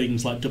drivers for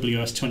things like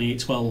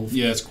WS2812.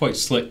 Yeah, it's quite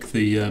slick.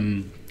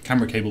 The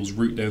camera cables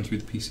route down through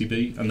the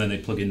PCB and then they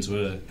plug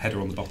into a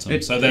header on the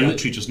bottom. So they're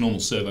literally just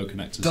normal servo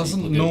connectors. that you Doesn't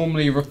plug in.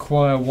 normally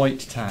require white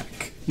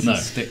tack to No.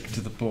 stick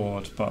to the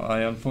board, but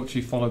I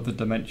unfortunately followed the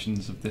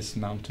dimensions of this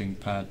mounting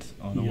pad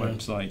on a Yeah.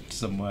 website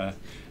somewhere.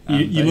 You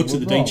and they looked at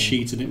were the wrong. date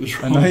sheet and it was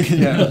And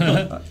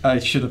wrong. I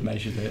should have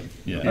measured it.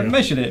 Yeah. I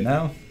measured it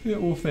now. It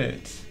will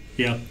fit.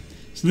 Yeah.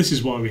 So this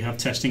is why we have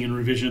testing and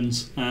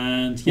revisions,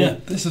 and yeah,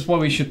 Well, this is why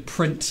we should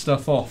print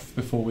stuff off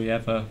before we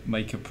ever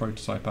make a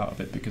prototype out of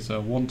it, because a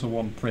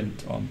one-to-one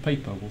print on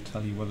paper will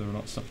tell you whether or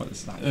not stuff like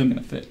this is actually going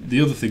to fit. The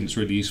other thing that's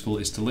really useful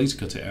is to laser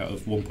cut it out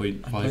of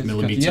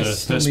 1.5mm Yes,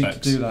 still need to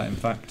perspex. do that. In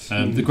fact,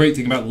 The great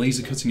thing about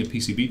laser cutting a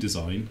PCB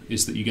design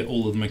is that you get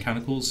all of the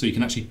mechanicals, so you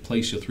can actually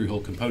place your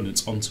through-hole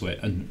components onto it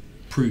and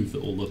prove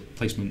that all the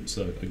placements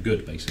are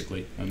good,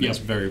 basically. And Yep. it's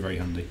very, very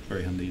handy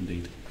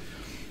indeed.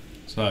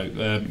 So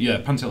yeah,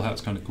 Pantel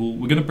hat's kind of cool.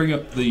 We're going to bring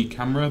up the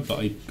camera, but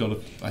I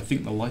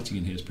think the lighting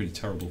in here is pretty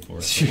terrible for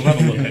us. So we'll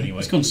have a look anyway.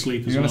 it's gone to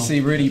sleep as you're well. going to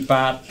see really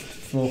bad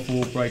floor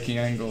breaking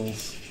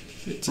angles.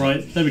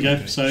 Right, there we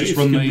go. So Just if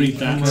run you can the read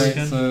that. camera.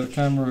 Okay, so the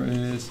camera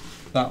is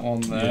that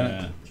one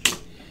there. Yeah.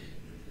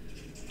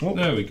 Oh,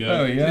 There we go.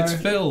 There we go. It's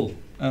Phil.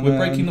 and We're then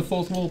breaking the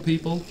fourth wall,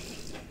 people.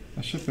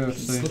 I should be able to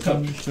Let's see look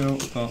up. pan,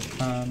 tilt, dot,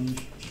 pan.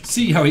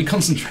 See how he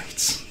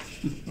concentrates.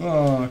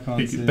 Oh, I can't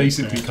He see.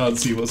 basically can't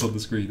see what's on the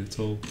screen at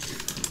all.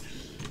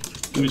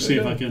 Let me see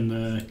if I can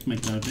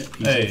make that a bit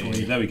easier Hey, for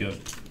you. there we go.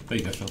 There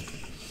you go, Phil.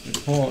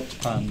 Report,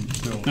 pan,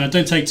 tilt. Now,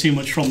 don't take too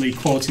much from the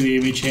quality of the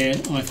image here.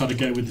 I've had a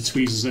go with the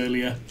tweezers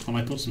earlier, and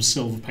I put some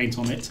silver paint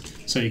on it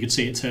so you could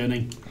see it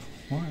turning.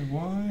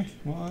 Why?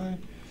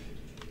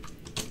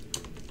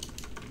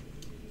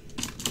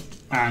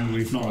 And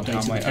we've not God, how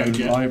updated my the code own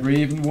yet.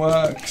 library even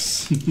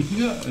works. You've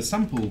got a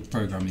sample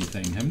programming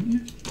thing, haven't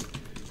you?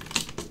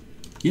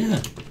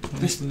 Yeah.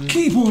 This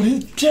keyboard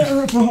is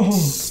terrible.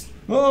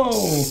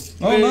 Oh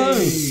no!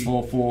 Hey.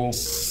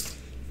 4-4.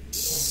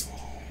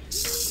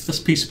 That's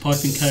a piece of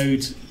Python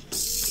code.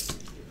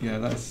 Yeah,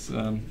 that's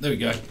There we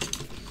go.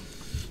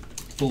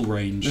 Full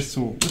range. this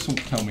will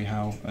tell me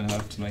how and how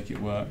to make it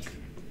work.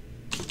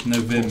 No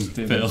Of Vim, course,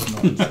 Vim Phil. is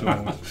not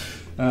installed.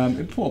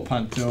 Import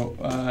pan tilt,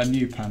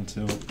 new pan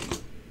tilt.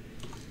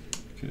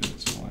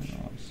 Because why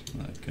not?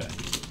 Okay.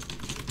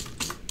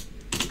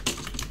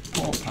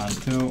 Import pan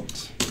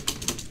tilt.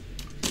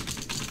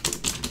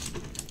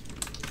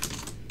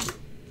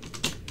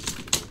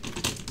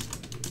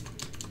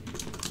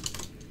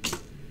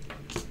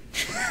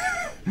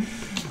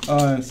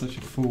 Oh, I'm such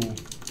a fool.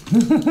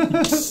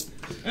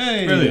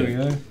 Hey, Brilliant.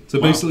 there we go. So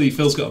basically,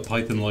 Phil's got a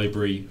Python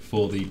library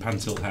for the pan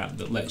tilt hat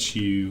that lets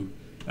you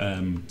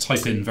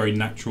type in very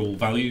natural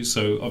values.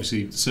 So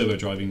obviously, servo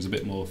driving is a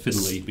bit more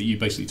fiddly, but you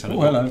basically tell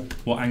it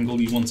what angle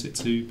you want it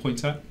to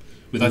point at.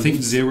 With I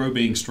think 0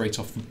 being straight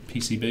off the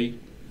PCB.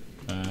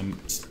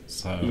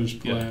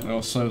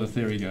 Well, so the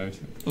theory goes.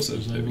 Also,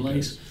 Those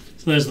overlays.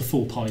 So there's the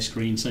full pie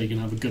screen, so you can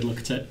have a good look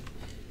at it.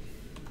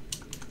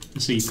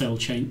 And see Phil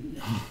change.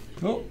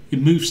 Oh. It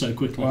moves so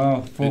quickly.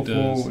 Wow, fourth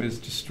wall is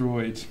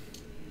destroyed.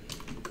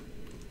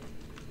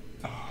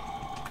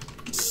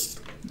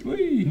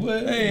 Whee!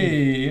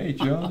 Hey,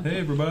 John. Hey,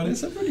 everybody.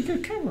 It's a really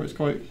good camera. It's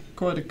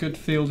quite a good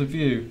field of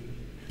view.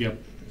 Yep.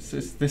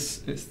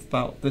 It's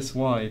about this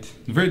wide.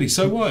 Really,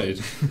 so wide.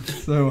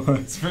 So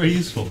it's very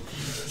useful.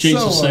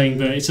 James was saying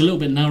that it's a little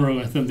bit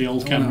narrower than the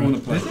old camera.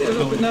 Is it a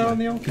little bit narrow on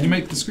the old camera? Can you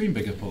make the screen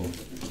bigger, Paul?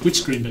 Which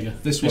screen bigger?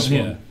 This one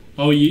here.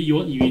 Oh, you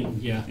want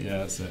yeah. Yeah,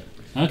 that's it.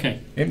 Okay.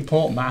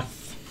 Import math.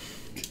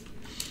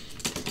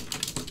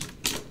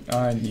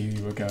 I knew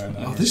you were going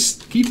there. Oh,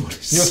 this keyboard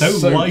is You're so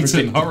so light and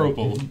predictable.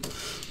 horrible.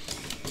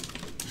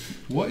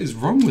 What is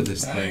wrong with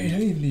this You thing?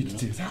 don't even need to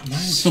do that, man.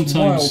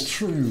 Sometimes-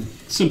 True.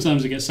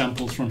 Sometimes I get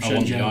samples from I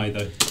want the eye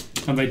Shenzhen,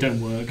 though. and they don't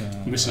work.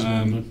 This is one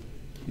of them.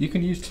 You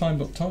can use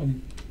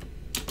time.time.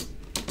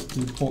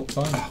 Import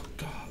time. Oh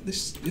god,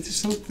 this it is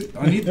so.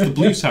 I need the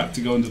blue tack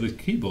to go under the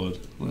keyboard.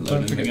 Let alone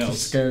Don't forget anything to else.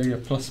 scale your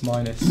plus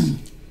minus,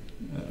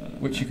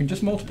 which you can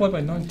just multiply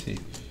by 90.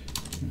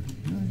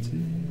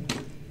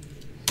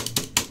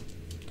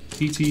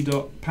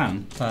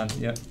 pt.pan. Pan,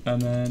 yeah,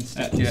 and then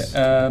X.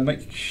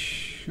 make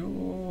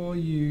sure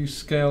you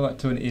scale that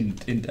to an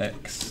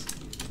index.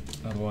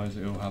 Otherwise,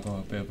 it will have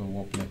a bit of a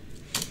wobbly.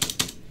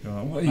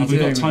 What are you Have we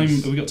got doing time? with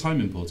this? Have we got time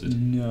imported?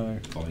 No,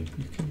 Fine.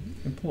 you can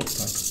import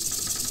that.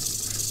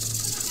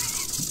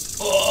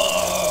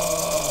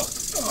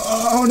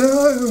 Oh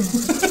no!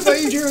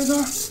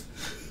 Plagiarism!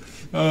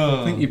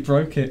 I think you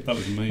broke it. That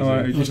was amazing.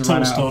 Alright, we It was just ran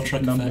total out Star of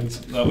Trek numbers.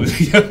 effect. That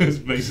was, yeah, it was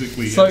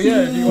basically. So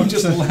yeah, if you we want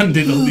just to,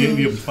 landed on the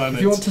alien planet.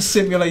 if you want to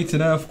simulate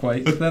an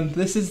earthquake, then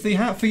this is the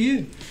hat for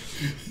you.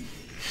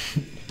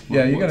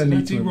 Yeah, you're going to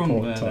need to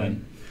import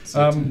time.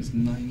 So it's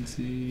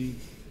 90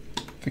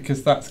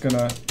 Because that's going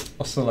to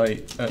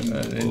oscillate at an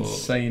Import.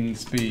 insane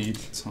speed.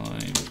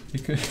 time. You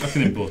could. I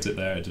can import it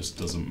there. It just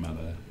doesn't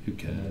matter. Who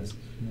cares?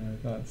 No,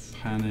 that's.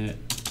 Pan it.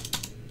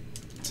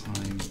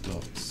 Time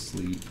dot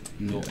sleep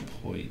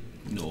 0.01.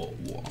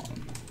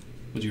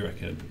 What do you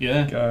reckon?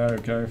 Yeah.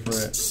 Go for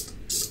it.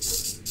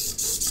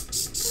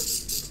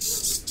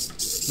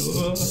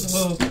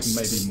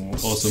 Maybe more.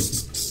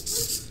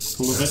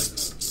 Awesome. All of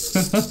it.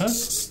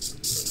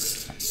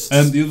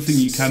 The other thing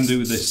you can do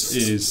with this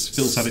is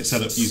Phil's had it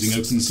set up using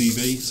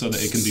OpenCV so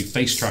that it can do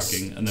face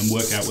tracking and then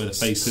work out where the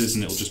face is,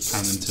 and it'll just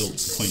pan and tilt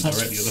to point That's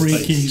directly at the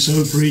freaky, face.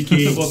 so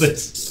freaky. What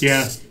this?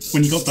 Yeah,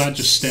 when you got that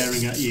just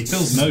staring at you.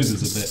 Phil's nose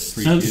is a bit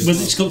freaky. But as well.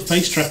 it's got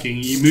face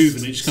tracking, you move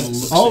and it just kind of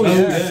looks Oh, at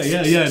you.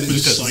 yeah. And it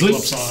With just a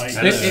goes cyclops eye.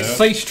 Hello. It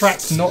face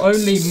tracked not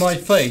only my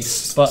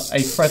face, but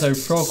a Freddo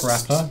frog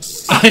wrapper,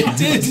 I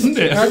did, didn't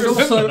it? I and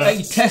also remember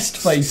that. a test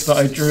face that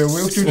I drew,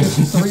 which was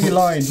just 3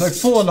 lines, no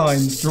 4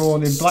 lines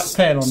drawn in black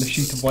pen on a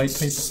sheet of white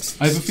paper.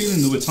 I have a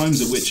feeling there were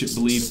times at which it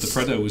believed the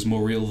Freddo was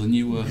more real than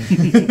you were.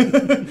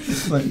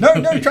 Like,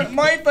 no, track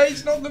my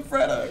face, not the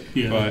Freddo.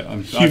 Yeah. Right,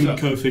 Human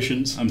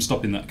coefficients. I'm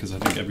stopping that because I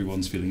think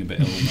everyone's feeling a bit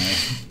ill now.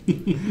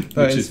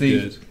 That Which is is the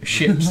good.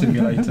 ship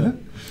simulator.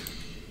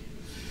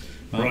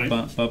 Right.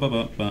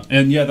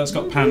 And yeah, that's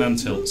got pan and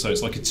tilt, so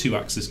it's like a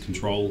 2-axis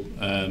control.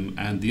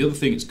 And the other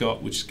thing it's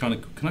got, which is kind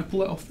of, can I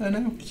pull it off there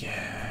now?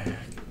 Yeah.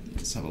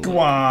 Let's have a Go look.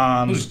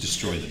 on. We'll just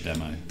destroy the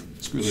demo.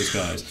 Screw those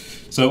guys.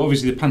 So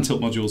obviously the pan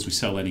tilt modules we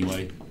sell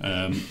anyway,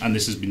 and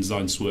this has been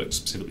designed to work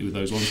specifically with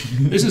those ones.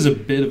 This is a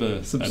bit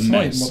of Some a slight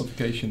mess.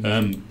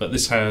 modification. But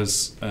this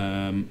has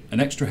an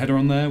extra header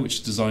on there, which is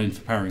designed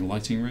for powering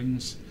lighting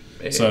rings.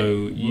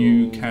 So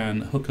you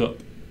can hook up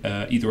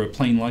either a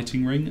plain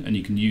lighting ring, and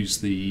you can use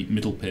the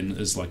middle pin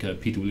as like a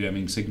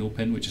PWMing signal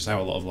pin, which is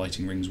how a lot of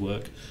lighting rings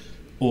work.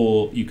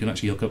 Or you can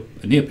actually hook up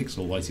a near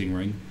pixel lighting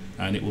ring,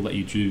 and it will let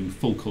you do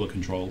full colour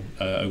control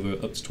over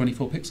up to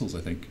 24 pixels,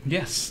 I think.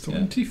 Yes,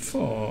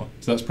 24.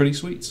 So that's pretty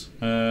sweet.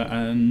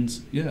 And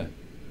yeah,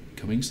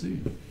 coming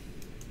soon.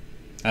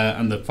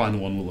 And the final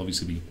one will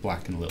obviously be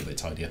black and a little bit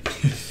tidier.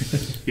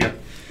 Yeah.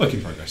 Work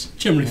in progress.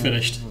 Generally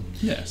finished.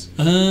 Yes.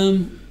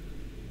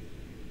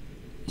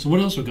 So what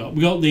else we got?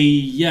 We got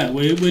the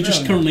we're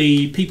just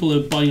currently, people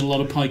are buying a lot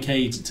of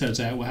Picades. It turns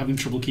out we're having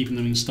trouble keeping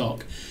them in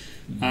stock.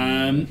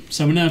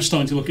 So we're now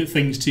starting to look at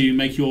things to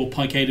make your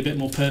Picade a bit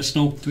more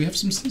personal. Do we have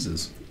some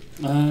scissors?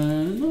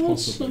 Not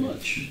so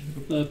much.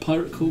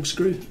 Pirate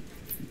corkscrew,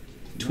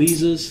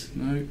 tweezers.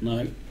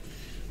 No.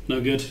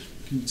 No good.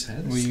 Can you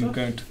tear Were you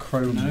going to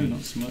chrome No, me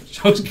not so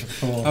much.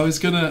 before? I was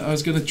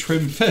gonna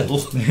trim Phil.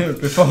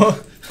 before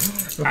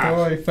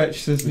I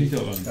fetch You scissors.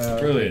 got one.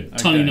 Brilliant.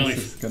 Tiny Okay. knife.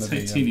 This is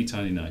going to be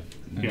Tiny knife.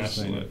 Yeah.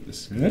 So, look,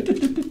 this. Yeah,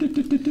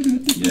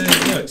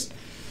 it works.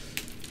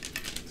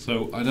 So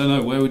So I don't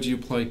know, where would you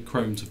apply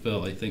chrome to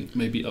fill? I think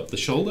maybe up the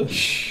shoulder.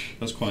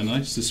 That's quite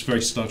nice. It's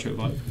very Star Trek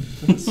vibe.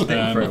 Doesn't stick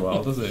very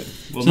well, does it?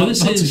 Well, So not,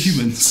 this not to is-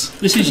 humans.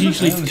 This is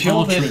usually for car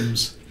Shielded.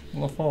 trims,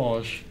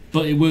 Lafarge.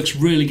 but it works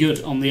really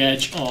good on the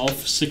edge of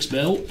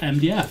 6mm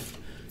MDF,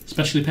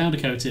 especially powder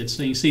coated.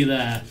 So you can see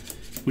there,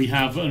 we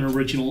have an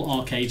original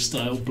arcade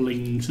style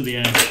bling to the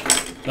edge.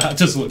 That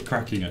does look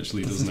cracking,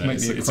 actually, doesn't it? Make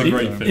It's, me a it's a chrome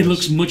great dome. finish. It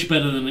looks much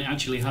better than it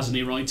actually has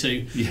any right to.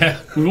 Yeah.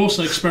 We're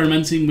also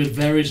experimenting with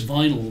various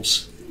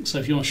vinyls. So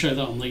if you want to show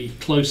that on the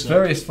close-up,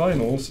 Various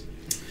vinyls.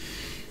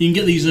 you can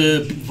get these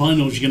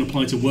vinyls you can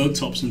apply to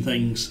worktops and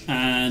things.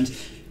 And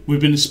we've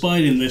been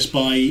inspired in this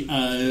by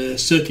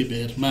Circuit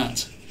Beard,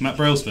 Matt. Matt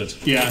Brailsford.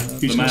 Yeah, who's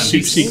the got man.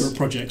 super secret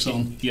projects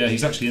on. Yeah,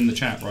 he's actually in the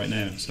chat right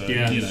now. So,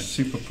 Yeah. you know.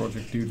 Super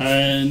project dude.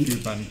 And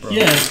Dude band bro.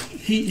 yeah,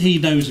 he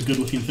knows a good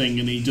looking thing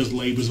and he does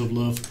labours of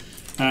love.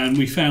 And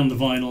we found the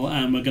vinyl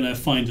and we're going to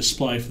find a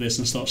supply for this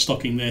and start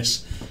stocking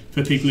this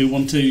for people who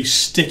want to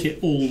stick it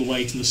all the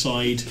way to the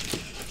side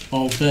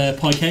of their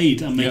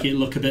Pikeade and make Yep. it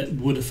look a bit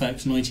wood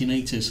effect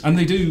 1980s. And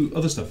they do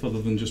other stuff other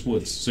than just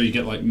woods. So you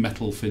get like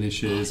metal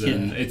finishes, Yeah.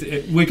 and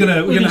we're gonna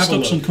We're going to have a stock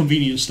look. some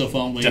convenient stuff,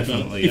 aren't we?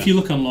 Definitely, But if yeah. you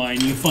look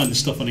online, you can find the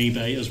stuff on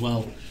eBay as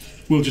well.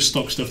 We'll just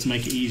stock stuff to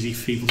make it easy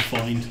for people to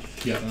find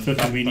Yeah, for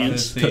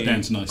convenience. That cut is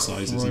down the to nice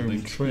sizes and chrome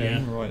things. trim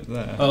Yeah. right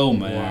there. Oh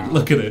man, Wow.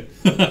 look at it!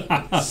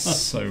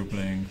 So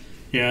bling.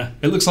 Yeah.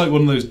 It looks like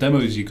one of those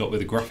demos you got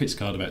with a graphics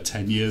card about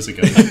 10 years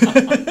ago,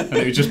 and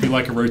it would just be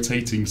like a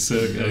rotating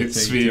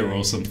sphere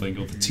or something,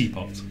 or the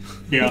teapot.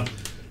 Yeah.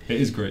 It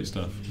is great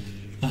stuff.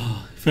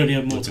 Oh, if only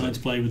had more Look at time it. to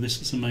play with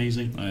this, it's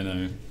amazing. I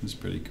know, it's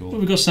pretty But cool.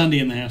 we've got Sandy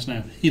in the house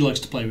now. He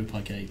likes to play with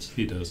Pikeades.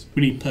 He does.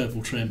 We need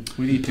purple trim,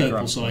 We need to purple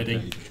grab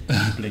siding,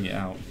 Pikeade. Bling it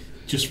out.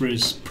 just for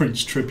his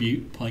Prince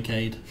tribute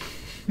Pikeade.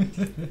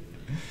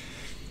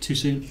 Too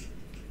soon?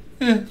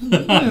 Yeah,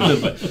 a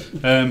little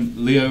bit.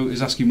 Leo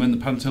is asking when the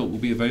Pantilt will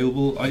be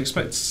available. I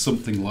expect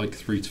something like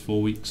 3 to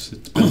 4 weeks.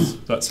 It depends.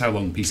 That's how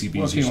long PCBs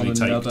Working usually on take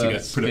to another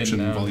get spin production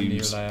now in the new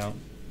volumes. layout.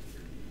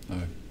 Oh.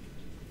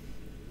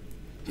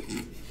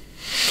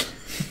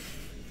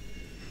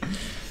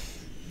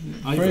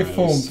 Very Eyebrows.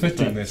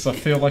 form-fitting this. I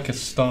feel like a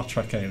Star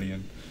Trek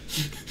alien.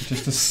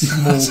 Just a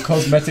small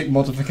cosmetic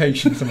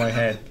modification to my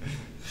head.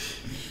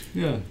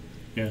 Yeah.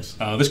 Yes.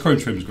 This chrome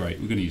trim is great.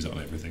 We're going to use it on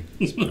everything.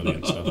 It's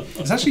brilliant stuff.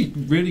 It's actually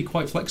really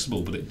quite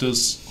flexible, but it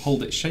does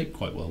hold its shape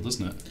quite well,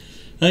 doesn't it?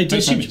 It does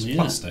Next time seem it's to me,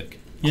 plastic.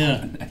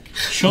 yeah.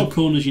 Sharp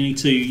corners you need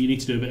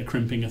to do a bit of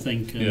crimping, I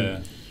think, and Yeah.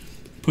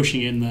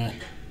 pushing in there.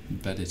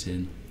 Bed it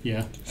in.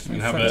 Yeah.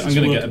 I'm It's going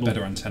to get a workable.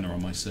 better antenna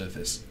on my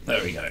Surface.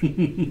 There we go.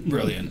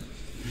 Brilliant.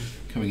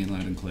 Coming in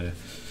loud and clear.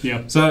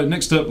 Yeah. So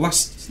next up,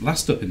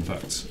 last up, in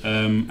fact,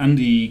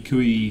 Andy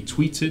Cooey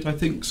tweeted, I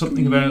think,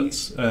 something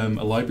about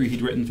a library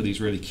he'd written for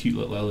these really cute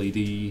little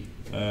LED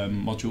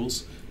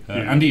modules. Yeah.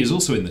 Andy is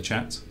also in the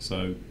chat,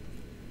 so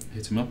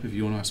hit him up if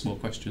you want to ask more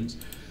questions.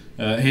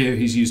 Here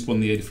he's used one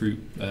of the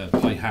Adafruit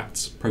Pi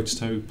Hat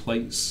prototype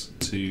plates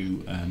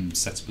to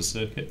set up a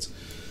circuit.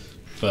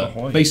 But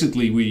Ahoy.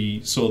 basically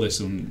we saw this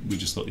and we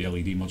just thought the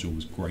LED module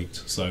was great,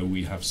 so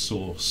we have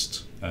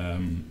sourced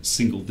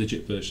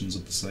single-digit versions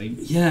of the same.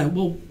 Yeah,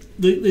 well,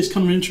 it's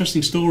kind of an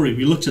interesting story.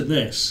 We looked at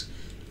this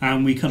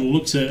and we kind of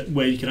looked at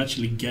where you could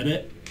actually get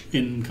it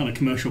in kind of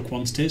commercial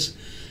quantities,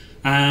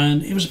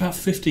 and it was about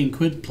 15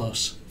 quid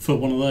plus for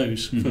one of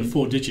those for Mhm.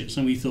 4 digits,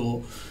 and we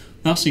thought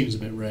that seems a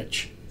bit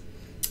rich.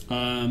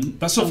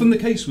 That's often the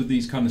case with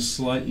these kind of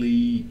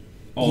slightly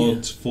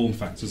odd form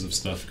factors of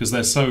stuff because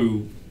they're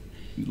so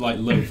like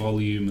low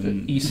volume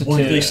and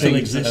Why do they still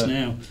things that exist are-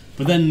 now?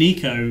 But then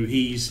Nico,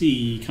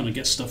 he kind of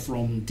gets stuff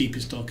from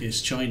deepest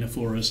darkest China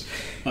for us.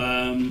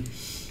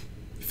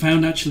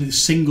 Found actually the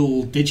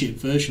single-digit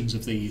versions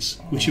of these,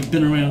 which have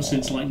been around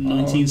since like We should get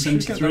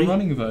 1973. the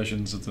running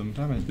versions of them,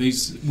 damn it.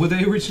 these were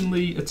they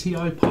originally a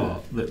TI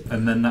part that,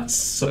 and then that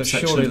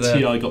subsection surely of they're-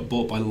 TI got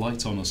bought by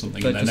Lighton or something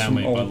They're and they're just now some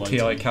made by old TI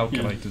Lighton.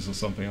 calculators or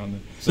something, aren't they?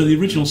 So the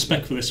original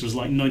spec for this was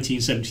like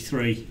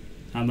 1973,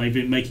 and they've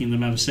been making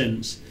them ever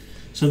since.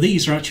 So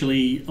these are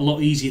actually a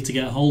lot easier to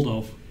get a hold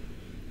of.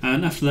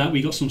 And after that,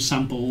 we got some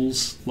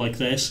samples like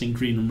this in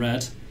green and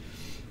red.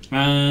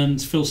 And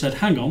Phil said,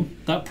 hang on,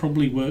 that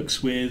probably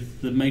works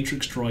with the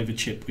matrix driver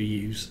chip we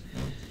use.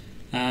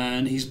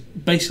 And he's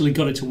basically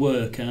got it to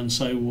work, and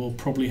so we'll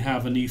probably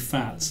have a new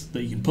FAT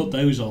that you can put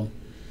those on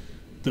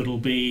that'll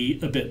be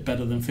a bit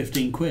better than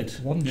 15 quid.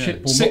 One Yeah.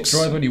 chip will Six. not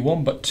drive only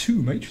one, but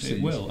two matrices.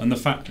 It will, and the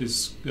fact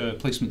is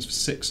placements for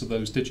 6 of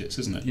those digits,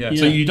 isn't it? Yeah.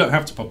 So Yeah. you don't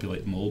have to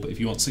populate them all, but if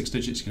you want 6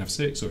 digits, you can have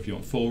 6, or if you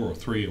want 4 or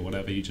 3 or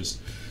whatever, you just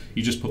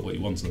put what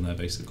you want on there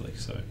basically.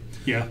 So,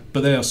 Yeah.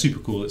 but they are super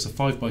cool. It's a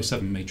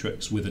 5x7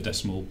 matrix with a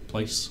decimal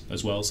place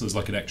as well, so there's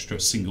like an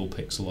extra single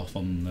pixel off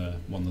on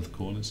one of the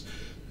corners.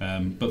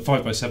 But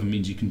 5x7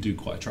 means you can do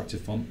quite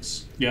attractive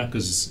fonts. Yeah.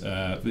 Because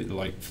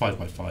like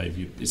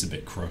 5x5 it's a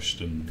bit crushed,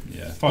 and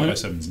yeah,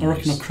 5x7 is I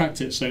reckon nice. I've cracked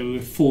it, so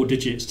with 4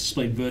 digits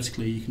displayed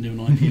vertically, you can do an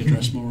IP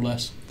address more or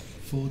less.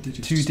 4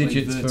 digits. 2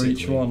 digits for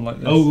each one, like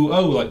this.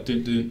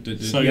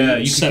 Like So yeah,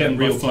 you could 7 get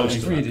real by close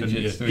 5. to 3 that, couldn't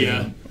digits. you? 3.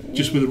 Yeah,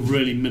 just with a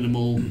really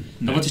minimal.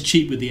 No. I've had to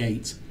cheat with the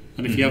 8,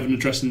 and if you have an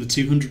address in the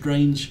 200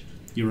 range,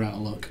 you're out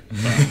of luck.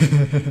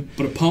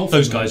 But apart from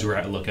Those that- guys were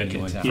out of luck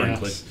anyway, Get out.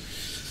 frankly.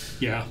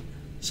 Yeah.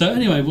 So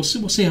anyway, we'll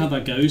see how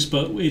that goes.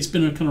 But it's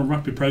been a kind of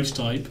rapid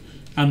prototype.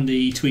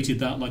 Andy tweeted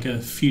that like a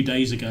few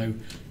days ago,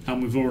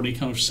 and we've already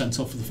kind of sent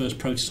off the first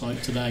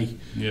prototype today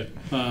Yeah.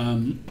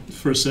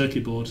 for a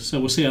circuit board. So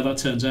we'll see how that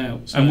turns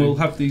out. So And we'll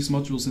have these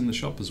modules in the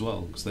shop as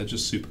well because they're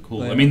just super cool.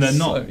 They I mean, are they're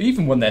not.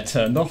 even when they're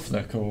turned off,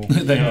 they're cool.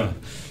 They are. you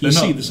They're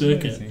see not. the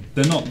circuit. Amazing.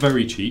 They're not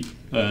very cheap,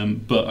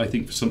 but I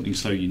think for something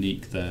so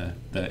unique, they're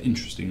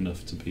interesting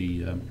enough to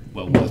be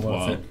well Well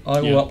worthwhile. worth it. I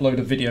will Yeah. upload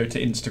a video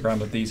to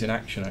Instagram of these in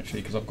action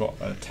actually because I've got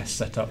a test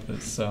set up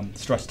that's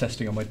stress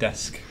testing on my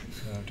desk.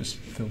 I'll just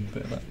film a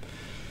bit of that.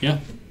 Yeah.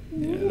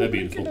 Yeah, they're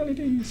beautiful.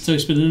 LEDs. So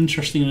it's been an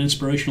interesting and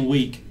inspirational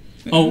week.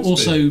 Yeah, Oh, it's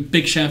also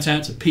big shout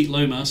out to Pete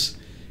Lomas.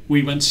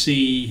 We went to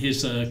see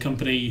his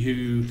company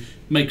who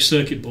makes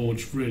circuit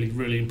boards, really,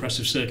 really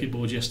impressive circuit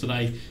boards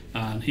yesterday,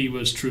 and he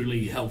was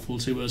truly helpful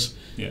to us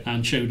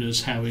and showed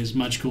us how his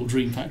magical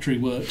dream factory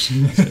works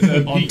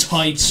on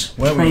tight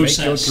Where we make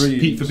your process.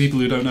 dreams. Pete, for people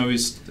who don't know,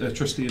 is a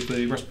trustee of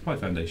the Raspberry Pi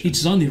Foundation. He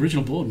designed the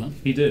original board, man.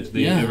 He did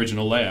the Yeah.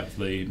 original layout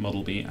for the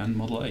Model B and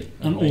Model A. An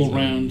Amazing. all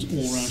round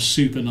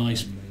super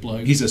nice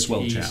bloke. He's a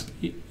swell chap.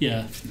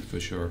 Yeah, For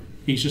sure.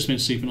 he's just been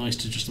super nice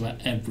to just about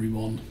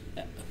everyone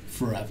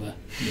forever.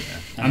 Yeah.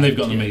 And they've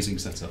got an Yeah. amazing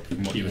setup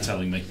from what you were Yeah.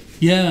 telling me.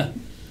 Yeah,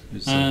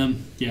 It's,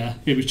 yeah,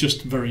 it was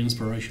just very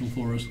inspirational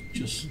for us.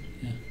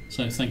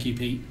 So thank you,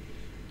 Pete.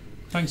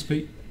 Thanks,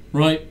 Pete.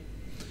 Right,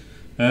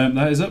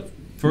 That is up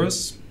for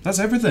us. That's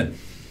everything.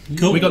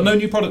 cool. We got no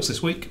new products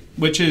this week,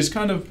 which is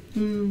kind of.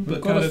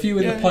 We've got a few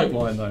in the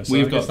pipeline though. So I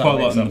We've guess got that quite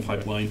a lot makes in the up for it.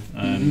 pipeline,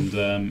 and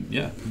Many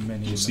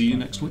in we'll the see you pipeline.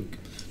 next week.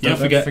 Yeah, Don't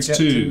forget forget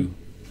to to-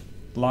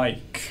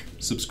 Like.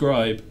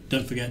 subscribe,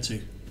 Don't forget to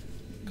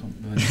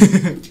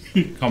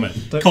comment.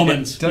 Don't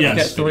Comments, Forget, don't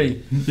yes. forget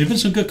 3. There've been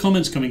some good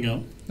comments coming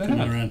up, They coming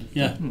have. around.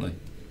 Yeah, Definitely.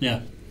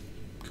 yeah.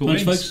 Cool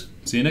Thanks, beans. folks.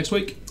 See you next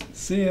week.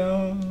 See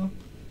ya.